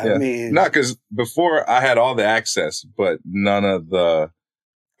 Yeah. I mean, not because before I had all the access, but none of the,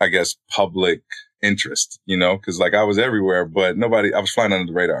 I guess, public interest, because like I was everywhere, but I was flying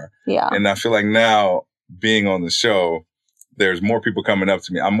under the radar. Yeah. And I feel like now being on the show, there's more people coming up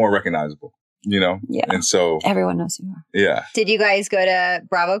to me. I'm more recognizable, Yeah. And so everyone knows who you are. Yeah. Did you guys go to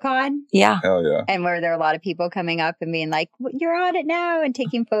BravoCon? Yeah. Hell yeah. And were there a lot of people coming up and being like, you're on it now, and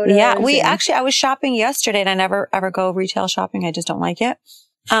taking photos? Yeah. I was shopping yesterday, and I never ever go retail shopping. I just don't like it.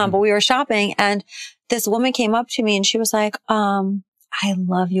 But we were shopping, and this woman came up to me, and she was like, I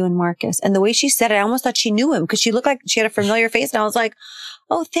love you and Marcus. And the way she said it, I almost thought she knew him because she looked like she had a familiar face. And I was like,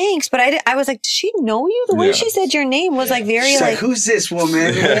 oh, thanks. But I was like, does she know you? The way she said your name was like very she's like, who's this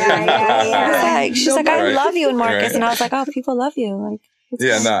woman? She's like, I love you and Marcus. And I was like, oh, people love you. Like,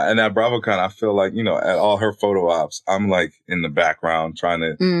 and at BravoCon, I feel like, at all her photo ops, I'm like in the background trying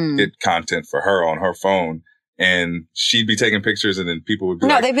to get content for her on her phone. And she'd be taking pictures and then people would be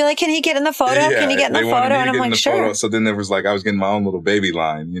they'd be like, can he get in the photo? Can he get in the photo? And I'm like, sure. Photo. So then there was like, I was getting my own little baby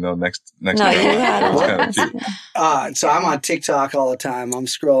line, next to her. It was kind of cute. So I'm on TikTok all the time. I'm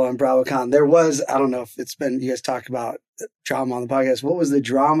scrolling BravoCon. There was, I don't know if it's been, you guys talked about drama on the podcast. What was the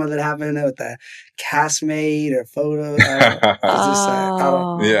drama that happened with the castmate or photo?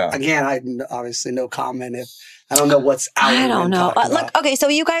 Again, I obviously no comment if I don't know what's out. I don't know. Look, okay, so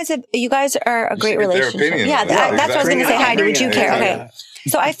you guys are a great relationship. Yeah, that's what I was going to say. Heidi, would you care? Okay.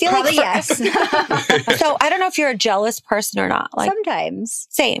 So I feel probably yes. So I don't know if you're a jealous person or not. Like sometimes.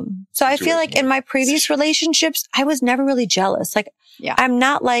 Same. So I feel like in my previous relationships, I was never really jealous. Like I'm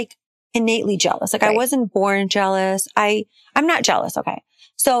not like innately jealous. Like I wasn't born jealous. I'm not jealous. Okay.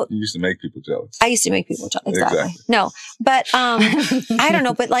 So you used to make people jealous. I used to make people jealous. Exactly. No, but I don't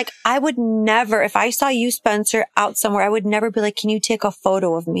know. But like I would never, if I saw you, Spencer, out somewhere, I would never be like, can you take a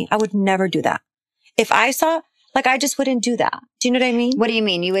photo of me? I would never do that. If I saw, like, I just wouldn't do that. Do you know what I mean? What do you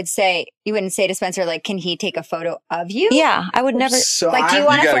mean? You wouldn't say to Spencer, like, can he take a photo of you? Yeah, I would never. So like, do you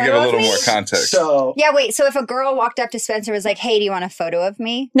want a photo of me? You gotta give a little more context. So yeah, wait. So if a girl walked up to Spencer and was like, hey, do you want a photo of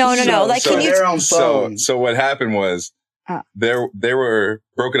me? No. Like, can you? So what happened was they were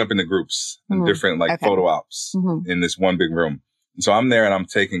broken up into groups in different photo ops in this one big room. And so I'm there and I'm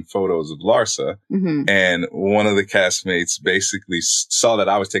taking photos of Larsa, and one of the castmates basically saw that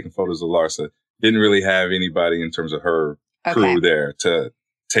I was taking photos of Larsa. Didn't really have anybody in terms of her crew there to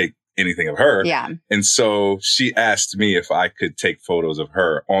take anything of her. Yeah. And so she asked me if I could take photos of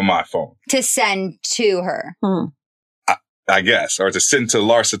her on my phone. To send to her. I guess. Or to send to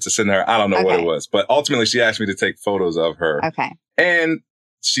Larsa to send her. I don't know what it was. But ultimately she asked me to take photos of her. Okay. And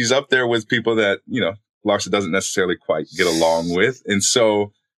she's up there with people that, Larsa doesn't necessarily quite get along with. And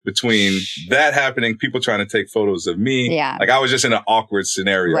so between that happening, people trying to take photos of me, like I was just in an awkward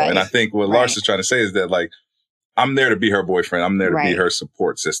scenario. Right. And I think what Larsa's trying to say is that like, I'm there to be her boyfriend. I'm there to be her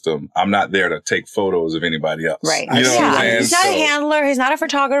support system. I'm not there to take photos of anybody else. Right. You know what I'm saying? He's not a handler. He's not a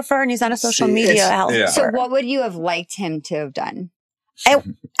photographer, and he's not a social media helper. Yeah. So what would you have liked him to have done?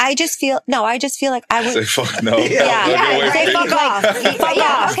 I just feel like I would say fuck no. Say fuck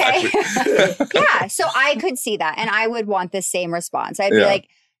off. Okay. Yeah. So I could see that, and I would want the same response. I'd be like,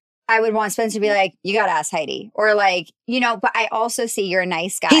 I would want Spencer to be like, you got to ask Heidi, or like, but I also see you're a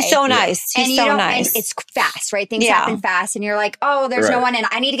nice guy. He's so nice. And He's so nice. And it's fast, right? Things happen fast, and you're like, oh, there's no one, and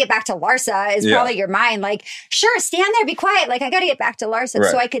I need to get back to Larsa is probably your mind. Like, sure, stand there, be quiet. Like, I got to get back to Larsa.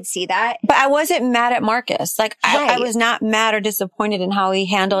 So I could see that. But I wasn't mad at Marcus. Like, I was not mad or disappointed in how he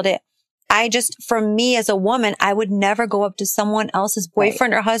handled it. For me as a woman, I would never go up to someone else's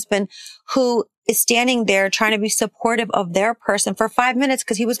boyfriend or husband who is standing there trying to be supportive of their person for 5 minutes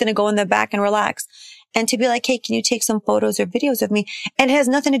because he was going to go in the back and relax. And to be like, hey, can you take some photos or videos of me? And it has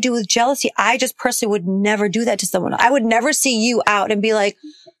nothing to do with jealousy. I just personally would never do that to someone. I would never see you out and be like,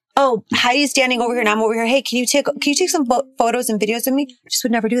 oh, Heidi's standing over here and I'm over here. Hey, can you take some photos and videos of me? I just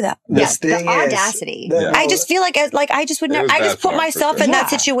would never do that. Yes, the audacity. I just feel like I just would never. I just put myself in that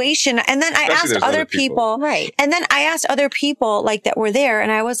situation, and then I asked other people, right? And then I asked other people like that were there, and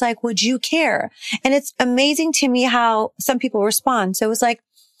I was like, "Would you care?" And it's amazing to me how some people respond. So it was like,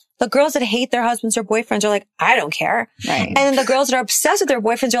 the girls that hate their husbands or boyfriends are like, I don't care. Right. And then the girls that are obsessed with their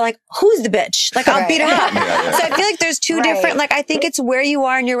boyfriends are like, who's the bitch? Like, I'll beat her up. So I feel like there's two different, like, I think it's where you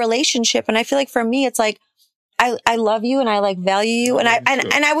are in your relationship. And I feel like for me, it's like, I love you and I like value you. And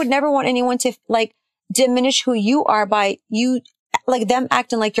I would never want anyone to like diminish who you are by you, like them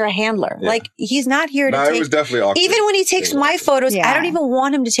acting like you're a handler. Yeah. Like he's not here to take. It was definitely awkward. Even when he takes my photos, I don't even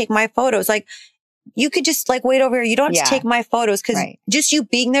want him to take my photos. Like, you could just like wait over here. You don't have to take my photos because just you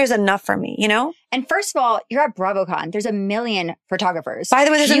being there is enough for me, And first of all, you're at BravoCon. There's a million photographers. By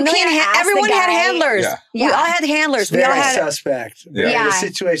the way, there's a million. Everyone had handlers. Yeah. We all had handlers. We all had suspect. Yeah. The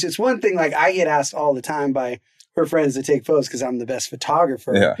situation. It's one thing. Like I get asked all the time by her friends to take photos because I'm the best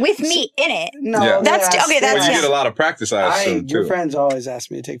photographer. Yeah. With me in it. No, that's okay. That's you get a lot of practice. I assume, your friends always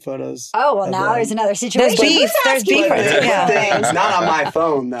ask me to take photos. Oh well, now there's another situation. There's beef. Things, not on my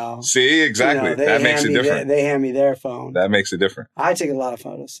phone though. See, exactly. That makes it different. They hand me their phone. That makes it different. I take a lot of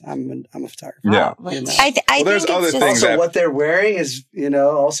photos. I'm a photographer. Yeah. I there's other things. Also, what they're wearing is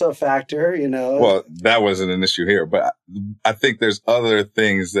also a factor. Well, that wasn't an issue here, but I think there's other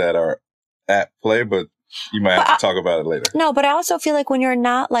things that are at play, but. you might have to talk about it later. No, but I also feel like when you're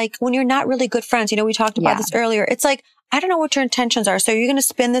not really good friends, we talked about this earlier. It's like, I don't know what your intentions are. So you're going to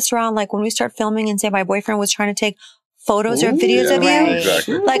spin this around, like when we start filming and say my boyfriend was trying to take photos or videos of you.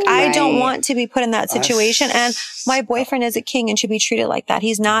 Exactly. Like, I don't want to be put in that situation. And my boyfriend is a king and should be treated like that.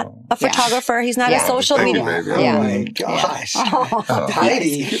 He's not a photographer. He's not a social media. Oh my gosh.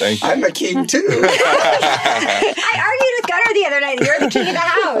 Heidi, I'm a king too. I argued with Gunnar the other night. You're the king of the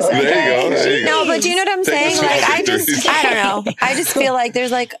house. Okay? There you go. No, but do you know what I'm saying? Like, I don't know. I just feel like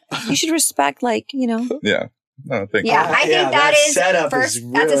there's like, you should respect, like, Yeah. No, I think that is setup first. Is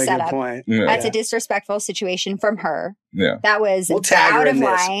really that's a setup. Good point. That's a disrespectful situation from her. Yeah, that was out of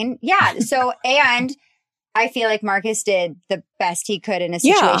line. Yeah. So, and I feel like Marcus did the best he could in a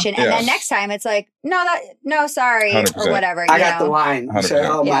situation, and then next time it's like, no, sorry, 100%. or whatever. I got the line. You said,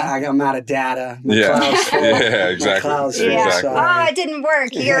 I'm out of data. Exactly. Oh, it didn't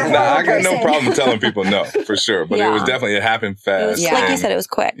work. You're a I got no problem telling people no, for sure. But it happened fast. Like you said, it was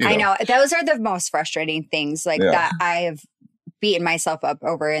quick. I know. Those are the most frustrating things that I have beaten myself up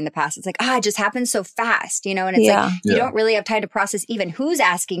over in the past. It's like, it just happens so fast, and it's like, you don't really have time to process even who's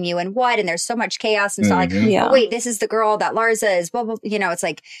asking you and what, and there's so much chaos. And so like, oh, wait, this is the girl that Larsa is, blah, blah, it's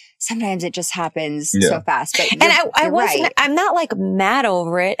like, sometimes it just happens so fast. But I'm not like mad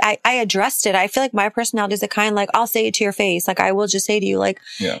over it. I addressed it. I feel like my personality is the kind, like, I'll say it to your face. Like, I will just say to you, like,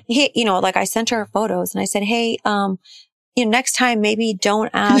 hey, like I sent her photos and I said, hey, next time maybe don't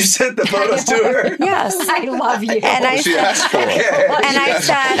ask. You sent the photos to her? Yes. I love you. And she asked for it. And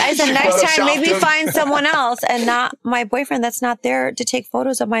I said, next time maybe find someone else and not my boyfriend that's not there to take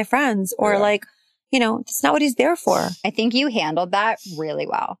photos of my friends or like, that's not what he's there for. I think you handled that really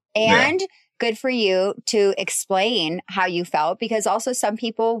well. And good for you to explain how you felt, because also some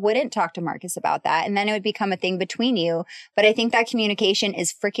people wouldn't talk to Marcus about that. And then it would become a thing between you. But I think that communication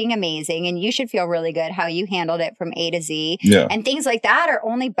is freaking amazing. And you should feel really good how you handled it from A to Z. Yeah. And things like that are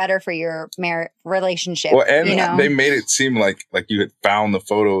only better for your relationship. Well, and they made it seem like you had found the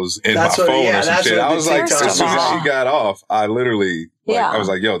photos in my phone or some shit. I was like, as soon as she got off, I literally... I was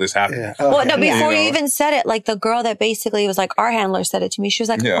like, yo, this happened. Yeah. Okay. Well, no, before you even said it, like the girl that basically was like, our handler said it to me. She was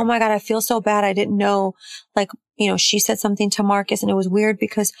like, oh my God, I feel so bad. I didn't know. Like, she said something to Marcus and it was weird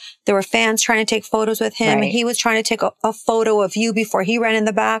because there were fans trying to take photos with him and he was trying to take a photo of you before he ran in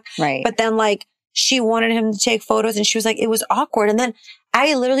the back. Right. But then like she wanted him to take photos and she was like, it was awkward. And then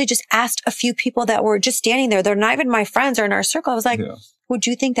I literally just asked a few people that were just standing there. They're not even my friends or in our circle. I was like, would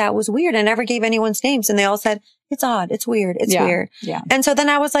you think that was weird? I never gave anyone's names. And they all said, it's odd. It's weird. It's weird. Yeah. And so then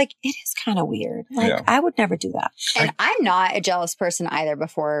I was like, it is kind of weird. Like, I would never do that. And I'm not a jealous person either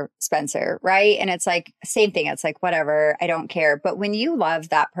before Spencer, right? And it's like, same thing. It's like, whatever, I don't care. But when you love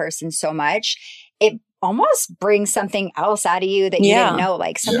that person so much, it almost brings something else out of you that you didn't know.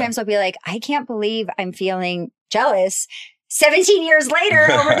 Like sometimes I'll be like, I can't believe I'm feeling jealous 17 years later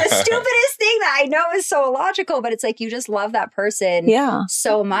over the stupidest thing that I know is so illogical, but it's like you just love that person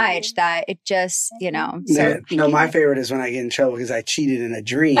so much that it just, So. No, my favorite is when I get in trouble because I cheated in a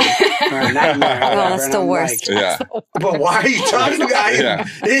dream or a nightmare. That's the worst. Like, but why are you talking to me?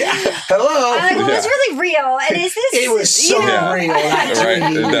 Hello. I'm like, well, it's really real. And is this? It was so real.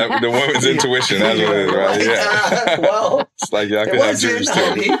 Right. The woman's intuition. That's what it is, right? Yeah. Well, it's like y'all could have dreams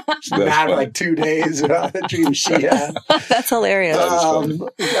too. I had like 2 days about the dream she had. That's hilarious.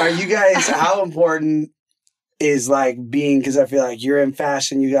 Are you guys, how important is like being, because I feel like you're in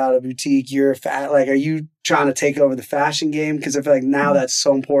fashion, you got a boutique, you're like, are you trying to take over the fashion game? Because I feel like now that's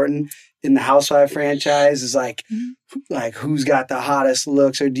so important in the Housewives franchise is like who's got the hottest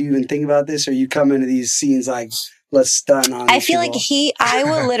looks, or do you even think about this? Or you come into these scenes like, let's stun on I feel like I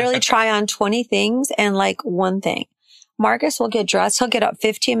will literally try on 20 things and like one thing. Marcus will get dressed. He'll get up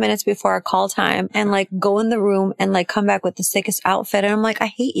 15 minutes before our call time and like go in the room and like come back with the sickest outfit. And I'm like, I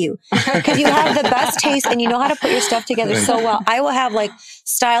hate you because you have the best taste and you know how to put your stuff together so well. I will have like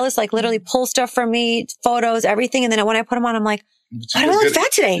stylists like literally pull stuff from me, photos, everything. And then when I put them on, I'm like, why do I look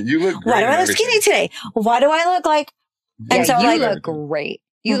fat today? You look great. Why do I look skinny today? Why do I look like? And so you look great.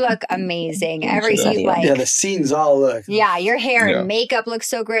 You look amazing. The scenes all look. Yeah, your hair and makeup looks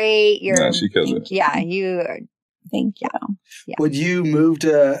so great. She kills it. Yeah, you. Thank you. Yeah. Would you move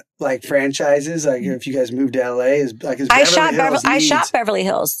to like franchises? Like if you guys moved to LA, I shot Beverly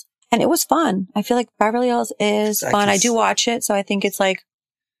Hills and it was fun. I feel like Beverly Hills is fun. I do watch it, so I think it's like,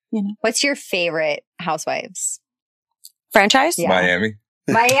 What's your favorite Housewives franchise? Yeah. Miami.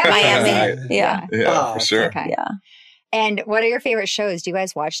 Yeah. Yeah, for sure. Okay. Yeah. And what are your favorite shows? Do you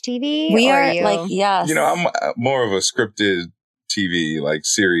guys watch TV? We are like, yes. I'm more of a scripted TV, like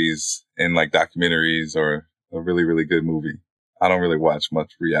series and like documentaries or a really, really good movie. I don't really watch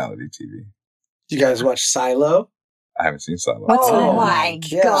much reality TV. You guys watch Silo? I haven't seen Silo. What's my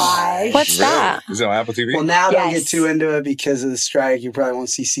gosh. What's that? Is it on Apple TV? Well, now don't get too into it because of the strike. You probably won't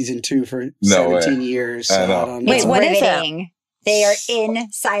see season 2 for 17 years. So I don't know. Wait, what is it? They are in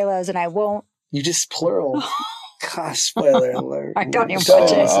silos, and I won't. You just plural. Gosh, spoiler alert. I don't even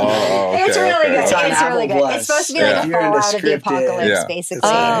watch it. It's really good. It's really good. Plus. It's supposed to be like a fallout of the apocalypse, basically.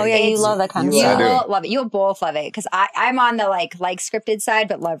 Oh, yeah, you love that kind of stuff. You will love it. You'll both love it because I'm on the like scripted side,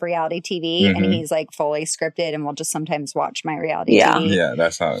 but love reality TV, and he's like fully scripted, and we'll just sometimes watch my reality TV. Yeah,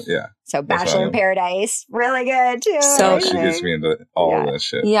 that's how. Yeah. So Bachelor in Paradise, really good too. So she gets me into all of that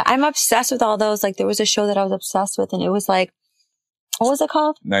shit. Yeah, I'm obsessed with all those. Like there was a show that I was obsessed with, and it was like, what was it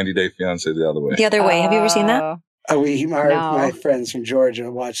called? 90 Day Fiancé the Other Way. The Other Way. Have you ever seen that? My friends from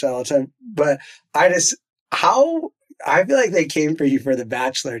Georgia watch that all the time. But I feel like they came for you for The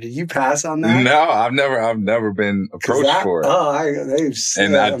Bachelor. Did you pass on that? No, I've never been approached for it.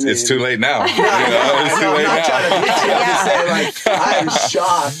 It's too late now. It's too late now. Trying to get you. I'm just saying, I'm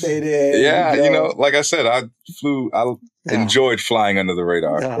shocked they did. Yeah, like I said, I enjoyed flying under the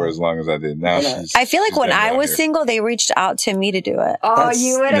radar for as long as I did. Now I feel like when I was single, they reached out to me to do it. Oh,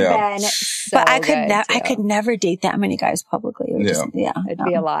 you would have been. But I could never date that many guys publicly. It would it'd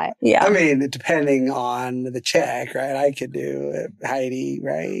be a lot. Yeah. I mean, depending on the check, right? I could do it, Heidi,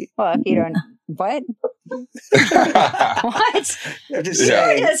 right? Well, if you don't, what? What? I'm just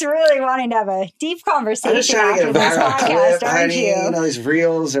saying. You're just really wanting to have a deep conversation after this podcast, aren't you? You know, these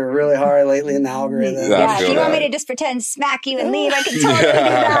reels are really hard lately in the algorithm. Yeah, if you want me to just pretend smack you and leave, I can totally do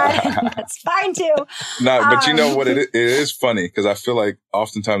that. That's fine too. No, but you know what? It is funny because I feel like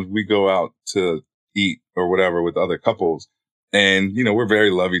oftentimes we go out to eat or whatever with other couples, and we're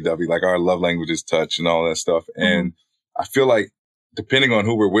very lovey-dovey, like our love languages touch and all that stuff. And I feel like depending on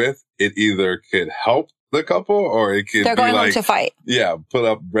who we're with, it either could help the couple or it could they're going home to fight. Yeah, put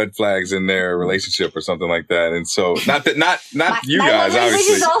up red flags in their relationship or something like that. And so not you guys, obviously. Which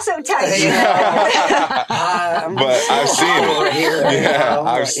is also touchy. But I've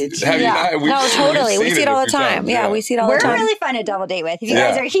seen it. No, totally. We see it all the time. Yeah, we see it all the time. We're really fun to double date with. If you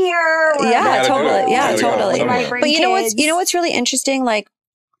guys are here. Totally. Yeah, totally. But you know what's really interesting? Like,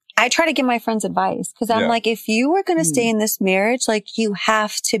 I try to give my friends advice because I'm like, if you were going to stay in this marriage, like you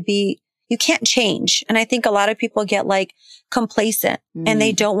can't change. And I think a lot of people get like complacent and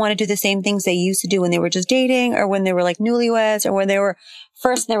they don't want to do the same things they used to do when they were just dating or when they were like newlyweds or when they were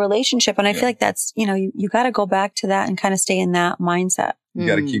first in their relationship. And I feel like that's, you got to go back to that and kind of stay in that mindset. You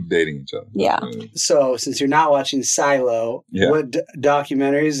got to keep dating each other. Yeah. So since you're not watching Silo, what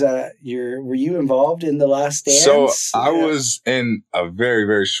documentaries were you involved in The Last Dance? So I was in a very,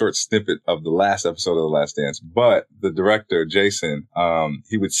 very short snippet of the last episode of The Last Dance, but the director, Jason,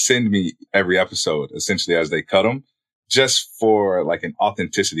 he would send me every episode essentially as they cut them just for like an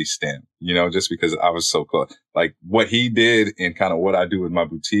authenticity stamp, just because I was so close. Like what he did and kind of what I do with my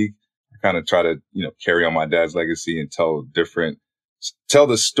boutique, I kind of try to, carry on my dad's legacy and tell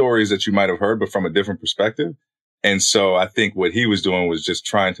the stories that you might have heard, but from a different perspective. And so I think what he was doing was just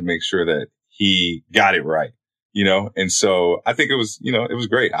trying to make sure that he got it right, and so I think it was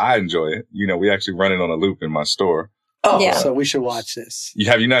great. I enjoy it. We actually run it on a loop in my store. Oh, yeah. So we should watch this.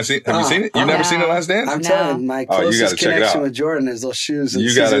 Have you seen it? You've never seen The Last Dance? I'm telling you, my closest connection with Jordan is those shoes in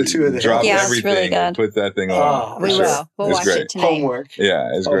season 2 of the drop everything really and put that thing on. We will. We'll watch it tonight. Homework. Yeah,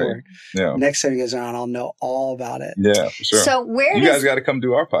 it's great. Yeah. Next time you guys are on, I'll know all about it. Yeah, for sure. So you guys got to come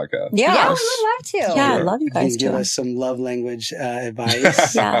do our podcast. Yeah, we would love to. Yeah, I love you guys too. Give us some love language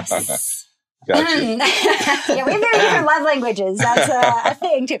advice. Yes. Gotcha. We have very different love languages. That's a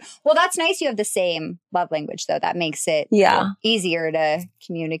thing too. Well, that's nice. You have the same love language, though. That makes it easier to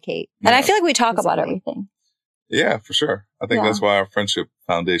communicate. And I feel like we talk about everything. Yeah, for sure. I think that's why our friendship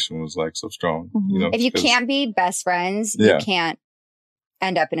foundation was like so strong. If you can't be best friends, you can't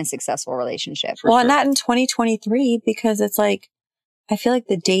end up in a successful relationship. Well, not in 2023 because it's like I feel like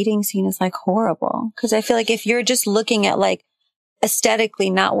the dating scene is like horrible because I feel like if you're just looking at like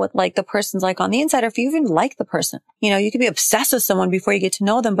aesthetically, not what like the person's like on the inside, or if you even like the person, you could be obsessed with someone before you get to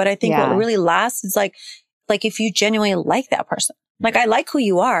know them. But I think what really lasts is like if you genuinely like that person, like I like who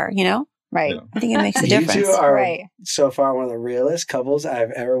you are, Right. I think it makes a difference. You two are so far one of the realest couples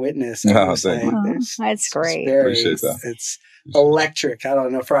I've ever witnessed. That's great. Appreciate that. It's electric. I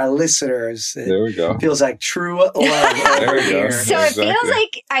don't know, for our listeners, there we go. Feels like true love. There we go. So it feels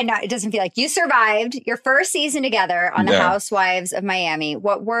like, I know, it doesn't feel like you survived your first season together on the Housewives of Miami.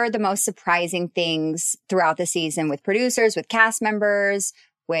 What were the most surprising things throughout the season with producers, with cast members,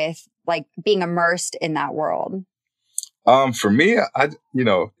 with like being immersed in that world? For me,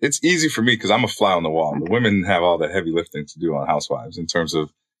 it's easy for me because I'm a fly on the wall. Okay. The women have all the heavy lifting to do on Housewives in terms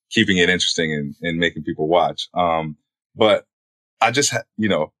of keeping it interesting and making people watch. But I just,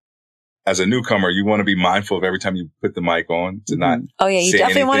 as a newcomer, you want to be mindful of every time you put the mic on to not. Oh yeah, you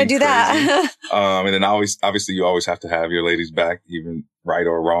definitely want to do that. And then obviously you always have to have your ladies back, even right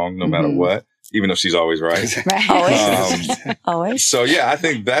or wrong, no matter what, even though she's always right. Always. So yeah, I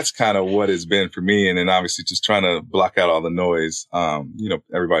think that's kind of what it's been for me. And then obviously just trying to block out all the noise.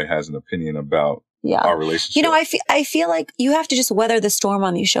 Everybody has an opinion about our relationship. I feel like you have to just weather the storm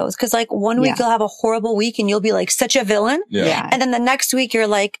on these shows. Cause like one week you'll have a horrible week and you'll be like such a villain. Yeah. And then the next week you're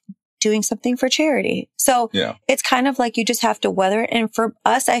like doing something for charity. So it's kind of like you just have to weather it. And for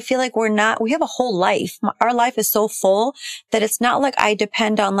us, I feel like we have a whole life. Our life is so full that it's not like I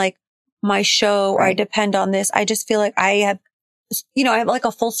depend on like my show or I depend on this. I just feel like I have like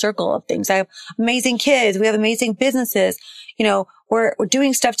a full circle of things. I have amazing kids. We have amazing businesses. We're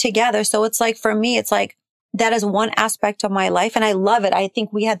doing stuff together. So it's like, for me, it's like, that is one aspect of my life and I love it. I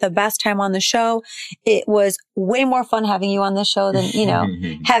think we had the best time on the show. It was way more fun having you on the show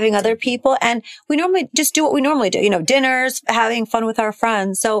than, having other people. And we normally just do what we normally do, dinners, having fun with our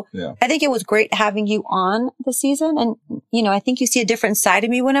friends. So I think it was great having you on the season. And, I think you see a different side of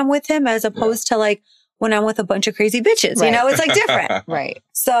me when I'm with him as opposed to like when I'm with a bunch of crazy bitches, it's like different. Right.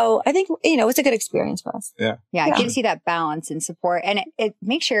 So I think, it's a good experience for us. Yeah. It gives you that balance and support and it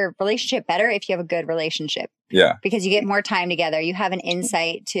makes your relationship better if you have a good relationship. Yeah. Because you get more time together. You have an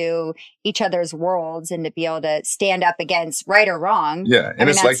insight to each other's worlds and to be able to stand up against right or wrong. Yeah. And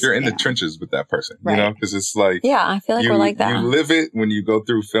it's like you're in the trenches with that person, because it's like, I feel like we're like that. You live it when you go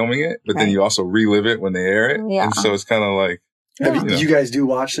through filming it, but then you also relive it when they air it. Yeah. And so it's kind of like, you guys do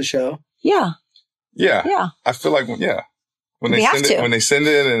watch the show? Yeah. Yeah. I feel like, when they send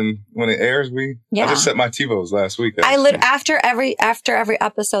it and when it airs, I just set my TiVos last week. After every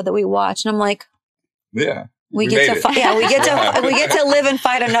episode that we watch, and I'm like, we get to live and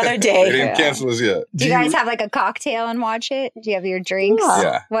fight another day. They didn't cancel us yet. Do you guys have like a cocktail and watch it? Do you have your drinks?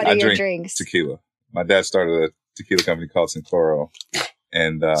 Yeah. What are your drinks? Tequila. My dad started a tequila company called Sincoro.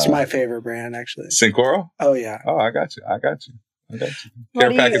 And it's my favorite brand, actually. Sincoro? Oh, yeah. Oh, I got you.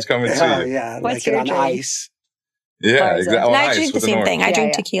 Care package coming to you. Oh, yeah. What's like your on drink? Ice. Yeah, exactly. I drink the same thing. I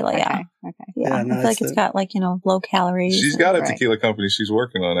drink tequila. Okay. Yeah. I feel like it's got like, low calories. She's got a tequila company she's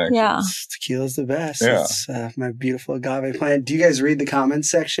working on, actually. Yeah. Tequila's the best. Yeah. It's my beautiful agave plant. Do you guys read the comments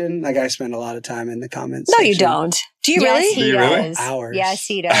section? Like I spend a lot of time in the comments No, section. you don't. Do you yes, really? He Do you does. really? Hours. Yes,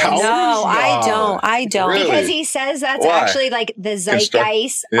 he does. Hours? No, I don't. Really? Because he says that's actually like the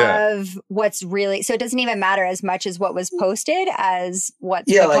zeitgeist of what's really, so it doesn't even matter as much as what was posted as what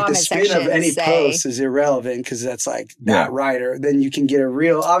the like comment the spin of any post is irrelevant because that's like that writer. Then you can get a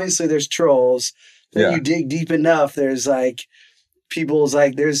real, obviously there's trolls. Then you dig deep enough, there's like people's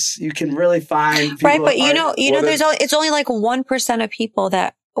like, you can really find people. Right, but it's only like 1% of people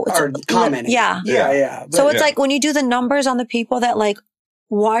that are commenting. Yeah. So it's like when you do the numbers on the people that like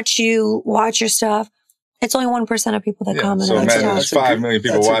watch your stuff, it's only 1% of people that comment. So on imagine stuff. there's 5 million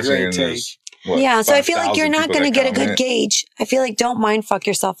people watching and there's so I feel like you're not going to get a good gauge. I feel like don't mind fuck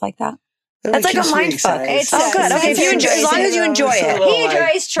yourself like that. That's like a mind fuck. It's good. Okay, if you enjoy, as long as you enjoy it. He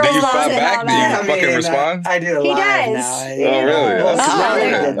enjoys trolls. Do you fight back? Do you fucking respond? I do a lot now. Oh, really?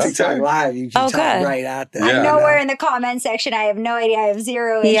 Well, TikTok Live, you can talk right out there. I'm nowhere in the comment section. I have no idea. I have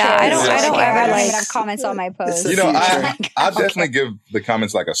zero interest. Yeah, I don't ever even have comments on my posts. I definitely give the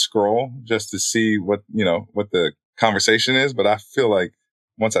comments like a scroll just to see what the conversation is, but I feel like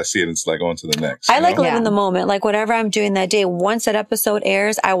once I see it, it's like on to the next. I like live in the moment. Like whatever I'm doing that day, once that episode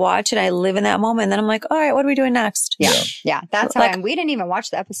airs, I watch it, I live in that moment, and then I'm like, all right, what are we doing next? Yeah. That's how we didn't even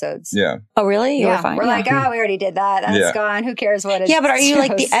watch the episodes. Yeah. Oh, really? You were fine. We're like, we already did that. That's gone. Who cares what it is? Yeah, but are you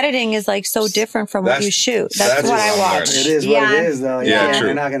like, the editing is like so different from what you shoot. That's what I watch. It is what it is, though. Yeah, true.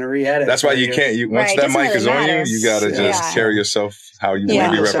 You're not going to re-edit. That's why you can't. Once that mic is on you, you got to just carry yourself how you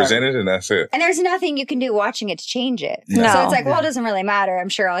want to be represented, and that's it. And there's nothing you can do watching it to change it. No. So it's like, it doesn't really matter. I'm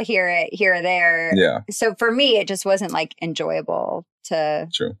sure I'll hear it here or there. Yeah. So for me, it just wasn't like enjoyable to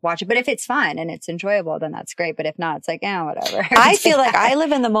watch it. But if it's fun and it's enjoyable, then that's great. But if not, it's like, whatever. I feel like I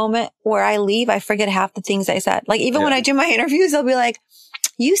live in the moment where I leave. I forget half the things I said. Like even when I do my interviews, they'll be like,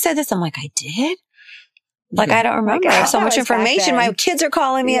 you said this. I'm like, I did? Like, I don't remember. I have so much information. My kids are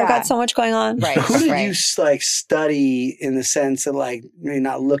calling me. I've got so much going on. Right. Who did you like study in the sense of like, maybe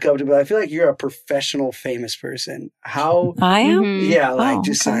not look up to, but I feel like you're a professional famous person. How? I am? Mm-hmm. Yeah. Like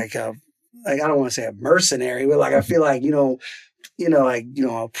I don't want to say a mercenary, but like, I feel like, a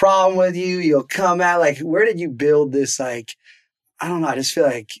problem with you'll come out. Like, where did you build this? Like, I don't know. I just feel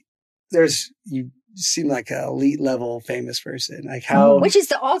like seem like an elite level famous person. Like how, which is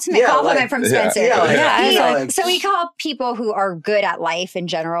the ultimate compliment from Spencer. So we call people who are good at life in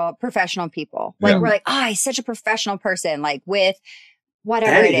general professional people. Like we're like, oh, he's such a professional person. Like with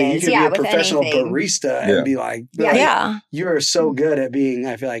whatever anything. it is, you could be a with professional anything. barista and be like, you're so good at being,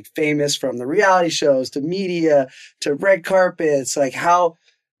 I feel like, famous from the reality shows to media to red carpets. Like how,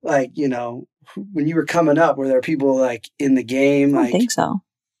 like, you know, when you were coming up, were there people like in the game? I don't think so.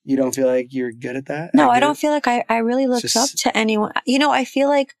 You don't feel like you're good at that? No, I don't feel like I really looked up to anyone. You know, I feel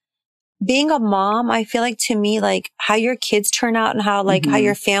like being a mom, I feel like to me, like how your kids turn out and how like how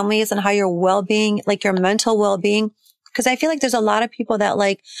your family is and how your well-being, like your mental well-being. Because I feel like there's a lot of people that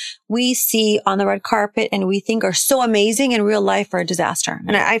like we see on the red carpet and we think are so amazing in real life are a disaster.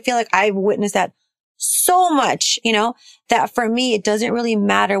 And I feel like I've witnessed that so much, you know, that for me, it doesn't really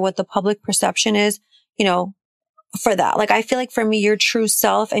matter what the public perception is, you know, for that. Like, I feel like for me, your true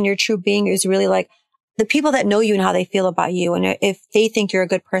self and your true being is really like the people that know you and how they feel about you. And if they think you're a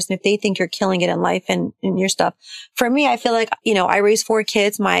good person, if they think you're killing it in life and in your stuff. For me, I feel like, you know, I raised 4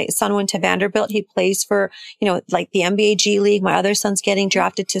 kids. My son went to Vanderbilt. He plays for, you know, like the NBA G League. My other son's getting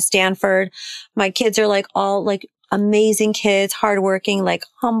drafted to Stanford. My kids are like all like amazing kids, hardworking, like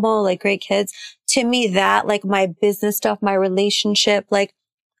humble, like great kids. To me, that like my business stuff, my relationship, like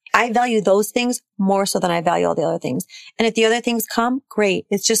I value those things more so than I value all the other things. And if the other things come, great.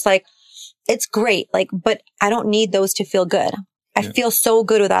 It's just like, it's great. Like, but I don't need those to feel good. I feel so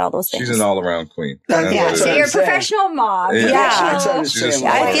good without all those things. She's an all around queen. So you're a professional mom.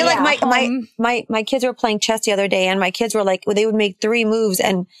 I feel like my kids were playing chess the other day and my kids were like, they would make 3 moves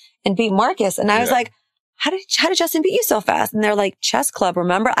and beat Marcus. And I was like, how did Justin beat you so fast? And they're like, chess club,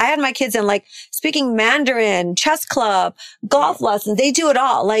 remember? I had my kids in like speaking Mandarin, chess club, golf lessons. They do it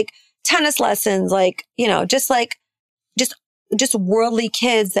all, like tennis lessons, like, you know, just worldly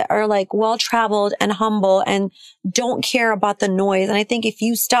kids that are like well-traveled and humble and don't care about the noise. And I think if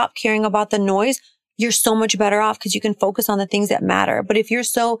you stop caring about the noise, you're so much better off because you can focus on the things that matter. But if you're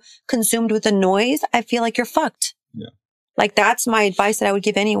so consumed with the noise, I feel like you're fucked. Yeah. Like that's my advice that I would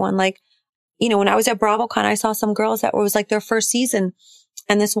give anyone. Like, you know, when I was at BravoCon, I saw some girls that was like their first season.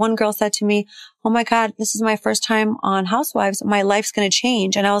 And this one girl said to me, oh my God, this is my first time on Housewives. My life's going to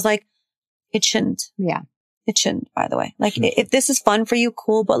change. And I was like, it shouldn't. Yeah. It shouldn't, by the way. Like if this is fun for you,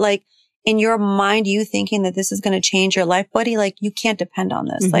 cool. But like in your mind, you thinking that this is going to change your life, buddy, like you can't depend on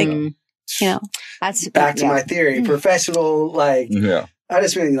this. Like, you know, that's back to my theory. Professional, like, I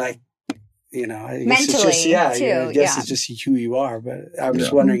just mean like, you know, I guess mentally, it's just, I guess it's just who you are. But I'm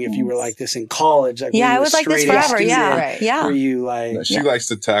just wondering if you were like this in college. Like, I was like this forever. Were you like? She likes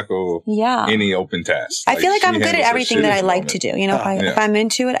to tackle any open task. I feel like I'm good at everything that I like to do. You know, if I'm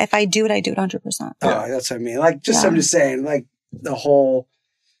into it, if I do it, I do it 100%. Oh, that's what I mean. Like, I'm just saying, like the whole,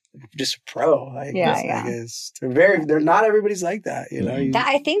 just a pro. Like, I guess they're not everybody's like that. You know,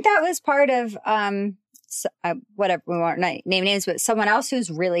 I think that was part of. Whatever, we won't name names, but someone else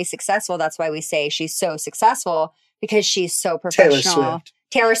who's really successful. That's why we say she's so successful because she's so professional.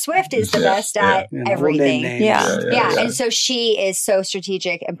 Taylor Swift is the best at everything. And so she is so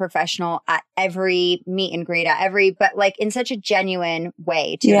strategic and professional at every meet and greet, but like in such a genuine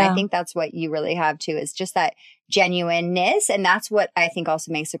way too. And I think that's what you really have too, is just that genuineness. And that's what I think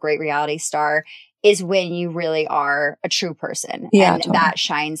also makes a great reality star, is when you really are a true person. And that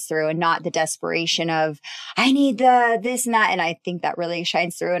shines through, and not the desperation of, I need this and that. And I think that really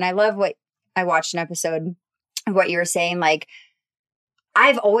shines through. And I love what I watched an episode of what you were saying. Like,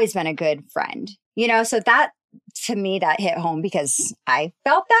 I've always been a good friend, you know? So that, to me, that hit home because I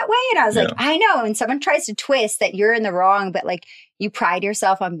felt that way. And I was like, I know. And someone tries to twist that you're in the wrong, but like you pride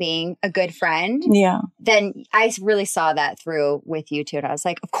yourself on being a good friend. Yeah. Then I really saw that through with you too. And I was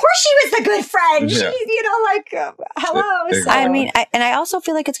like, of course she was the good friend. She's, you know, like, hello. So. I mean, I also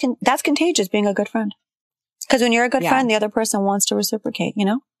feel like that's contagious, being a good friend. Because when you're a good friend, the other person wants to reciprocate, you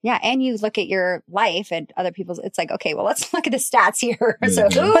know? Yeah. And you look at your life and other people's, it's like, okay, well, let's look at the stats here. So,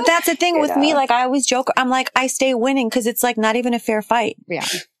 but that's the thing with me. Like, I always joke, I'm like, I stay winning because it's like not even a fair fight. Yeah.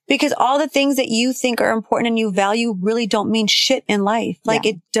 Because all the things that you think are important and you value really don't mean shit in life. Like,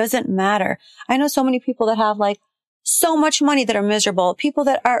 it doesn't matter. I know so many people that have like so much money that are miserable, people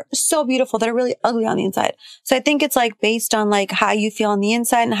that are so beautiful that are really ugly on the inside. So I think it's like based on like how you feel on the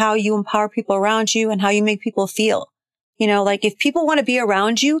inside and how you empower people around you and how you make people feel. You know, like if people want to be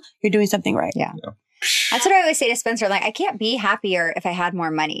around you, you're doing something right. Yeah. That's what I always say to Spencer. Like, I can't be happier if I had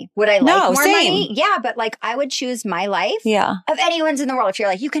more money. Would I like more money? Yeah, but like, I would choose my life of anyone's in the world. If you're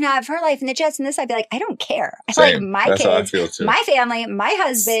like, you can have her life and the jets and this, I'd be like, I don't care. I like my kids, my family, my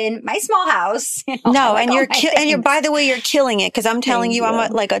husband, my small house. You know, no, and you're, by the way, you're killing it. Cause I'm telling you,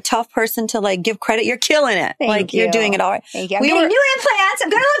 I'm like a tough person to like give credit. You're killing it. You're doing it all right. Thank you. I'm getting new implants. I'm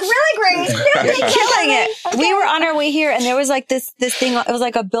going to look really great. You're killing it. Okay. We were on our way here and there was like this thing. It was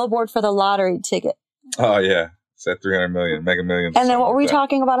like a billboard for the lottery ticket. Oh, yeah. It's at 300 million, Mega Millions. And then what were we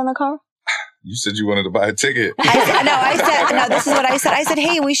talking about in the car? You said you wanted to buy a ticket. This is what I said. I said,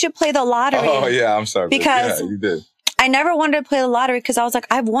 hey, we should play the lottery. Oh, yeah. I'm sorry. Because you did. I never wanted to play the lottery because I was like,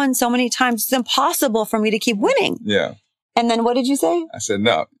 I've won so many times. It's impossible for me to keep winning. Yeah. And then what did you say? I said,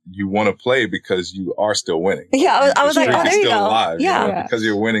 no, you want to play because you are still winning. Yeah. I was like, oh, there you go. Alive, yeah. You know, because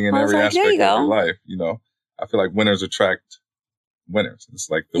you're winning in every aspect of your life. You know, I feel like winners attract winners. It's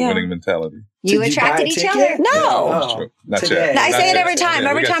like the winning mentality. You attracted each other? No. Not yet. I say it every time.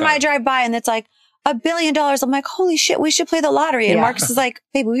 Every time I drive by and it's like $1 billion, I'm like, holy shit, we should play the lottery. And Marcus is like,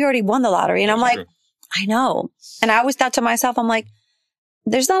 baby, we already won the lottery. And I'm like, I know. And I always thought to myself, I'm like,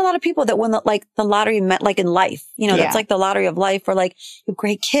 there's not a lot of people that win the lottery meant like in life. You know, that's like the lottery of life where like you have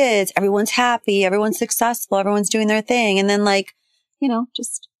great kids, everyone's happy, everyone's successful, everyone's doing their thing. And then like, you know,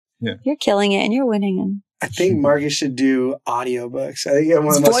 just you're killing it and you're winning. And I think Marcus should do audiobooks. I think you have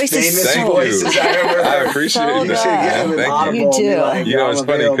one of the most famous voices I've ever heard. I appreciate that. You should get him with Audible. You do. Like, you know, it's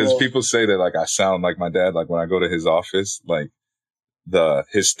funny because people say that like I sound like my dad. Like when I go to his office, like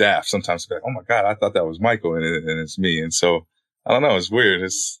his staff sometimes be like, "Oh my God, I thought that was Michael," and it's me. And so I don't know. It's weird.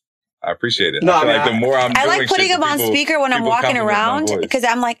 I appreciate it. No, I feel like the more I'm doing like putting shit, him on speaker when I'm walking around because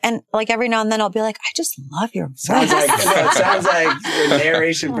I'm like, and like every now and then I'll be like, I just love your voice. Sounds like a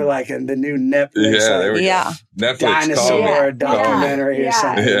narration for like the new Netflix. Yeah, there we go. Netflix dinosaur documentary or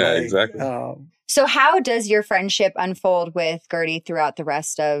something. Yeah, like, exactly. So how does your friendship unfold with Gertie throughout the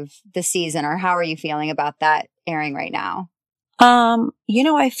rest of the season, or how are you feeling about that airing right now? You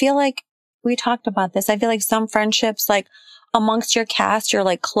know, I feel like we talked about this. I feel like some friendships, like amongst your cast, you're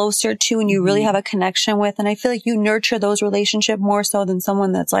like closer to and you really have a connection with. And I feel like you nurture those relationships more so than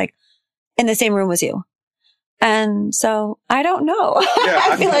someone that's like in the same room as you. And so I don't know. Yeah,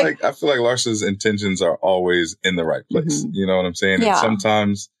 I feel like Larsa's intentions are always in the right place. You know what I'm saying? Yeah. And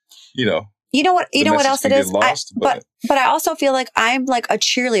sometimes, you know what else it is? Lost, but I also feel like I'm like a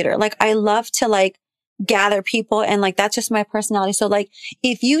cheerleader. Like I love to like gather people and like that's just my personality. So like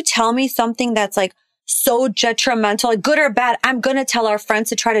if you tell me something that's like so detrimental, like good or bad, I'm going to tell our friends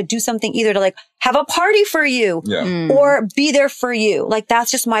to try to do something either to like have a party for you or be there for you. Like that's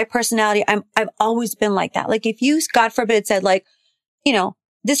just my personality. I've always been like that. Like if you, God forbid, said like, you know,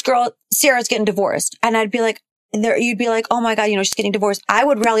 this girl, Sarah's getting divorced and I'd be like, you'd be like, oh my God, you know, she's getting divorced. I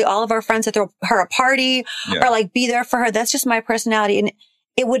would rally all of our friends to throw her a party or like be there for her. That's just my personality. And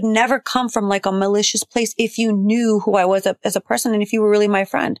it would never come from like a malicious place if you knew who I was as a person and if you were really my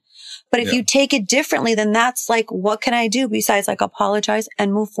friend. But if you take it differently, then that's like, what can I do besides like apologize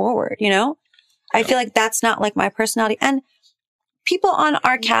and move forward? You know, I feel like that's not like my personality. And people on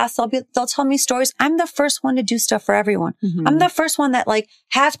our cast, they'll tell me stories. I'm the first one to do stuff for everyone. I'm the first one that like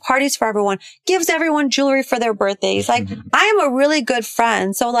has parties for everyone, gives everyone jewelry for their birthdays. Like I am a really good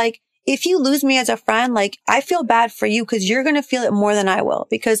friend. So like, if you lose me as a friend, like I feel bad for you because you're going to feel it more than I will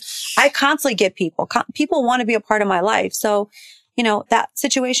because I constantly get people want to be a part of my life. So, you know, that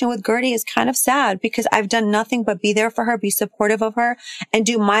situation with Gertie is kind of sad because I've done nothing but be there for her, be supportive of her and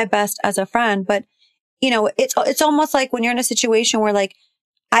do my best as a friend. But, you know, it's almost like when you're in a situation where like,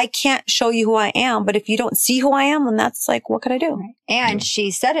 I can't show you who I am, but if you don't see who I am, then that's like, what could I do? Right. And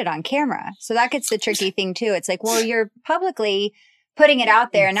she said it on camera. So that gets the tricky thing too. It's like, well, you're publicly putting it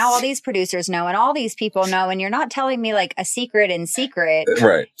out there and now all these producers know and all these people know and you're not telling me like a secret in secret.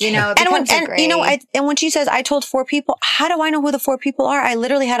 Right. You know, and when she says I told 4 people, how do I know who the 4 people are? I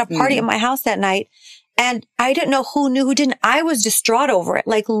literally had a party at my house that night and I didn't know who knew who didn't. I was distraught over it,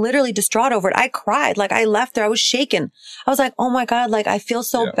 like literally distraught over it. I cried. Like I left there. I was shaken. I was like, oh my God, like I feel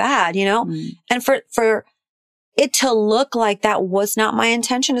so bad, you know? And for it to look like that was not my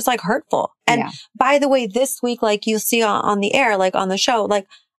intention is like hurtful. And by the way, this week, like you see on the air, like on the show, like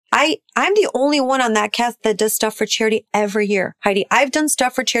I'm the only one on that cast that does stuff for charity every year. Heidi, I've done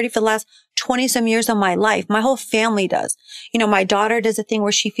stuff for charity for the last 20 some years of my life. My whole family does. You know, my daughter does a thing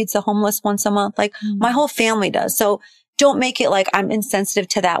where she feeds the homeless once a month. Like my whole family does. So don't make it like I'm insensitive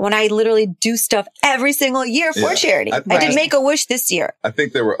to that when I literally do stuff every single year for charity. I did Make-A-Wish this year. I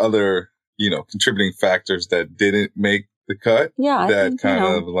think there were other, you know, contributing factors that didn't make the cut. Yeah. That kind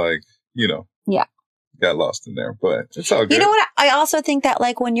of like, you know. Yeah. got lost in there, but it's all good. You know what? I also think that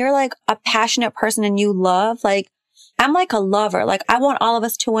like when you're like a passionate person and you love, like I'm like a lover. Like I want all of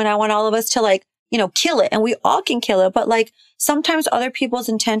us to win. I want all of us to like, you know, kill it, and we all can kill it. But like sometimes other people's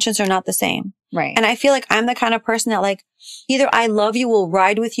intentions are not the same. Right. And I feel like I'm the kind of person that like either I love you, will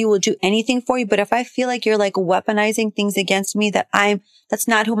ride with you, will do anything for you. But if I feel like you're like weaponizing things against me, that's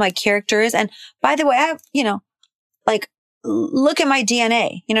not who my character is. And by the way, I have, you know, like look at my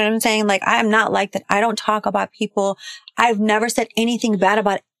DNA. You know what I'm saying? Like I'm not like that. I don't talk about people. I've never said anything bad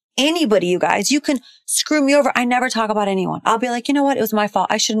about anybody, you guys. You can screw me over. I never talk about anyone. I'll be like, you know what? It was my fault.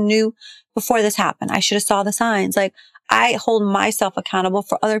 I should have knew before this happened. I should have saw the signs. Like I hold myself accountable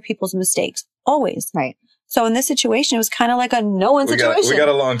for other people's mistakes. Always. Right. So in this situation, it was kind of like a no-win situation. We got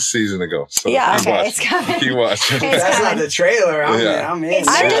a long season to go. So yeah. Okay. It's coming. Keep watching. That's not the trailer. I'm in.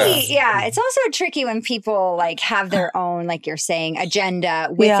 It's also tricky when people like have their own, like you're saying, agenda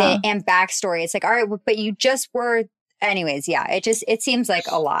with it and backstory. It's like, all right, but you just were. Anyways, it seems like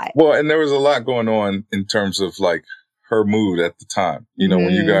a lot. Well, and there was a lot going on in terms of like her mood at the time. You know,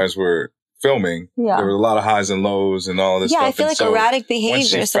 when you guys were filming, there were a lot of highs and lows and all this stuff. Yeah, I feel like erratic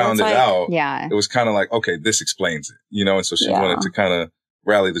behavior. When she found it out, it was kind of like, okay, this explains it. You know, and so she wanted to kind of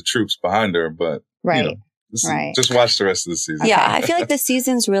rally the troops behind her. But, you know, just watch the rest of the season. Yeah, I feel like the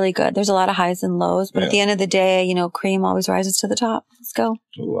season's really good. There's a lot of highs and lows, but at the end of the day, you know, cream always rises to the top. Let's go.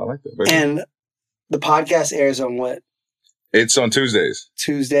 Oh, I like that. And the podcast airs on what? It's on Tuesdays.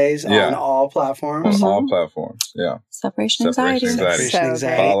 Tuesdays on all platforms. On all platforms, Separation Anxiety.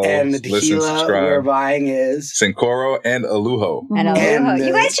 And the tequila we're buying is Sincoro and Alujo.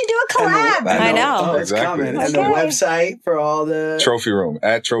 You guys should do a collab. I know. Oh, it's coming. And the website for all the Trophy Room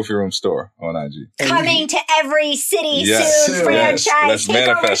at Trophy Room Store on IG. Coming to every city soon. Franchise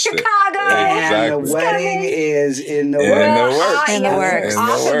takeover Chicago. And the wedding is in the works.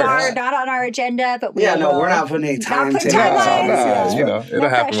 Off of our, not on our agenda, but we will. We're not putting any time to it. You know, it'll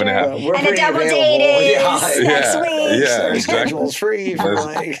happen when it happens. And a double date is next week. Yeah, schedule's free for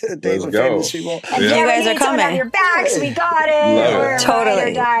like a day with famous people. And you guys are coming. On your backs, we got it.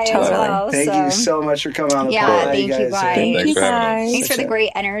 Totally. Thank you so much for coming on the pod. Thank you guys. Thank you guys. Thanks for the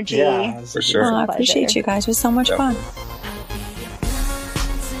great energy. For sure. I appreciate you guys. It was so much fun.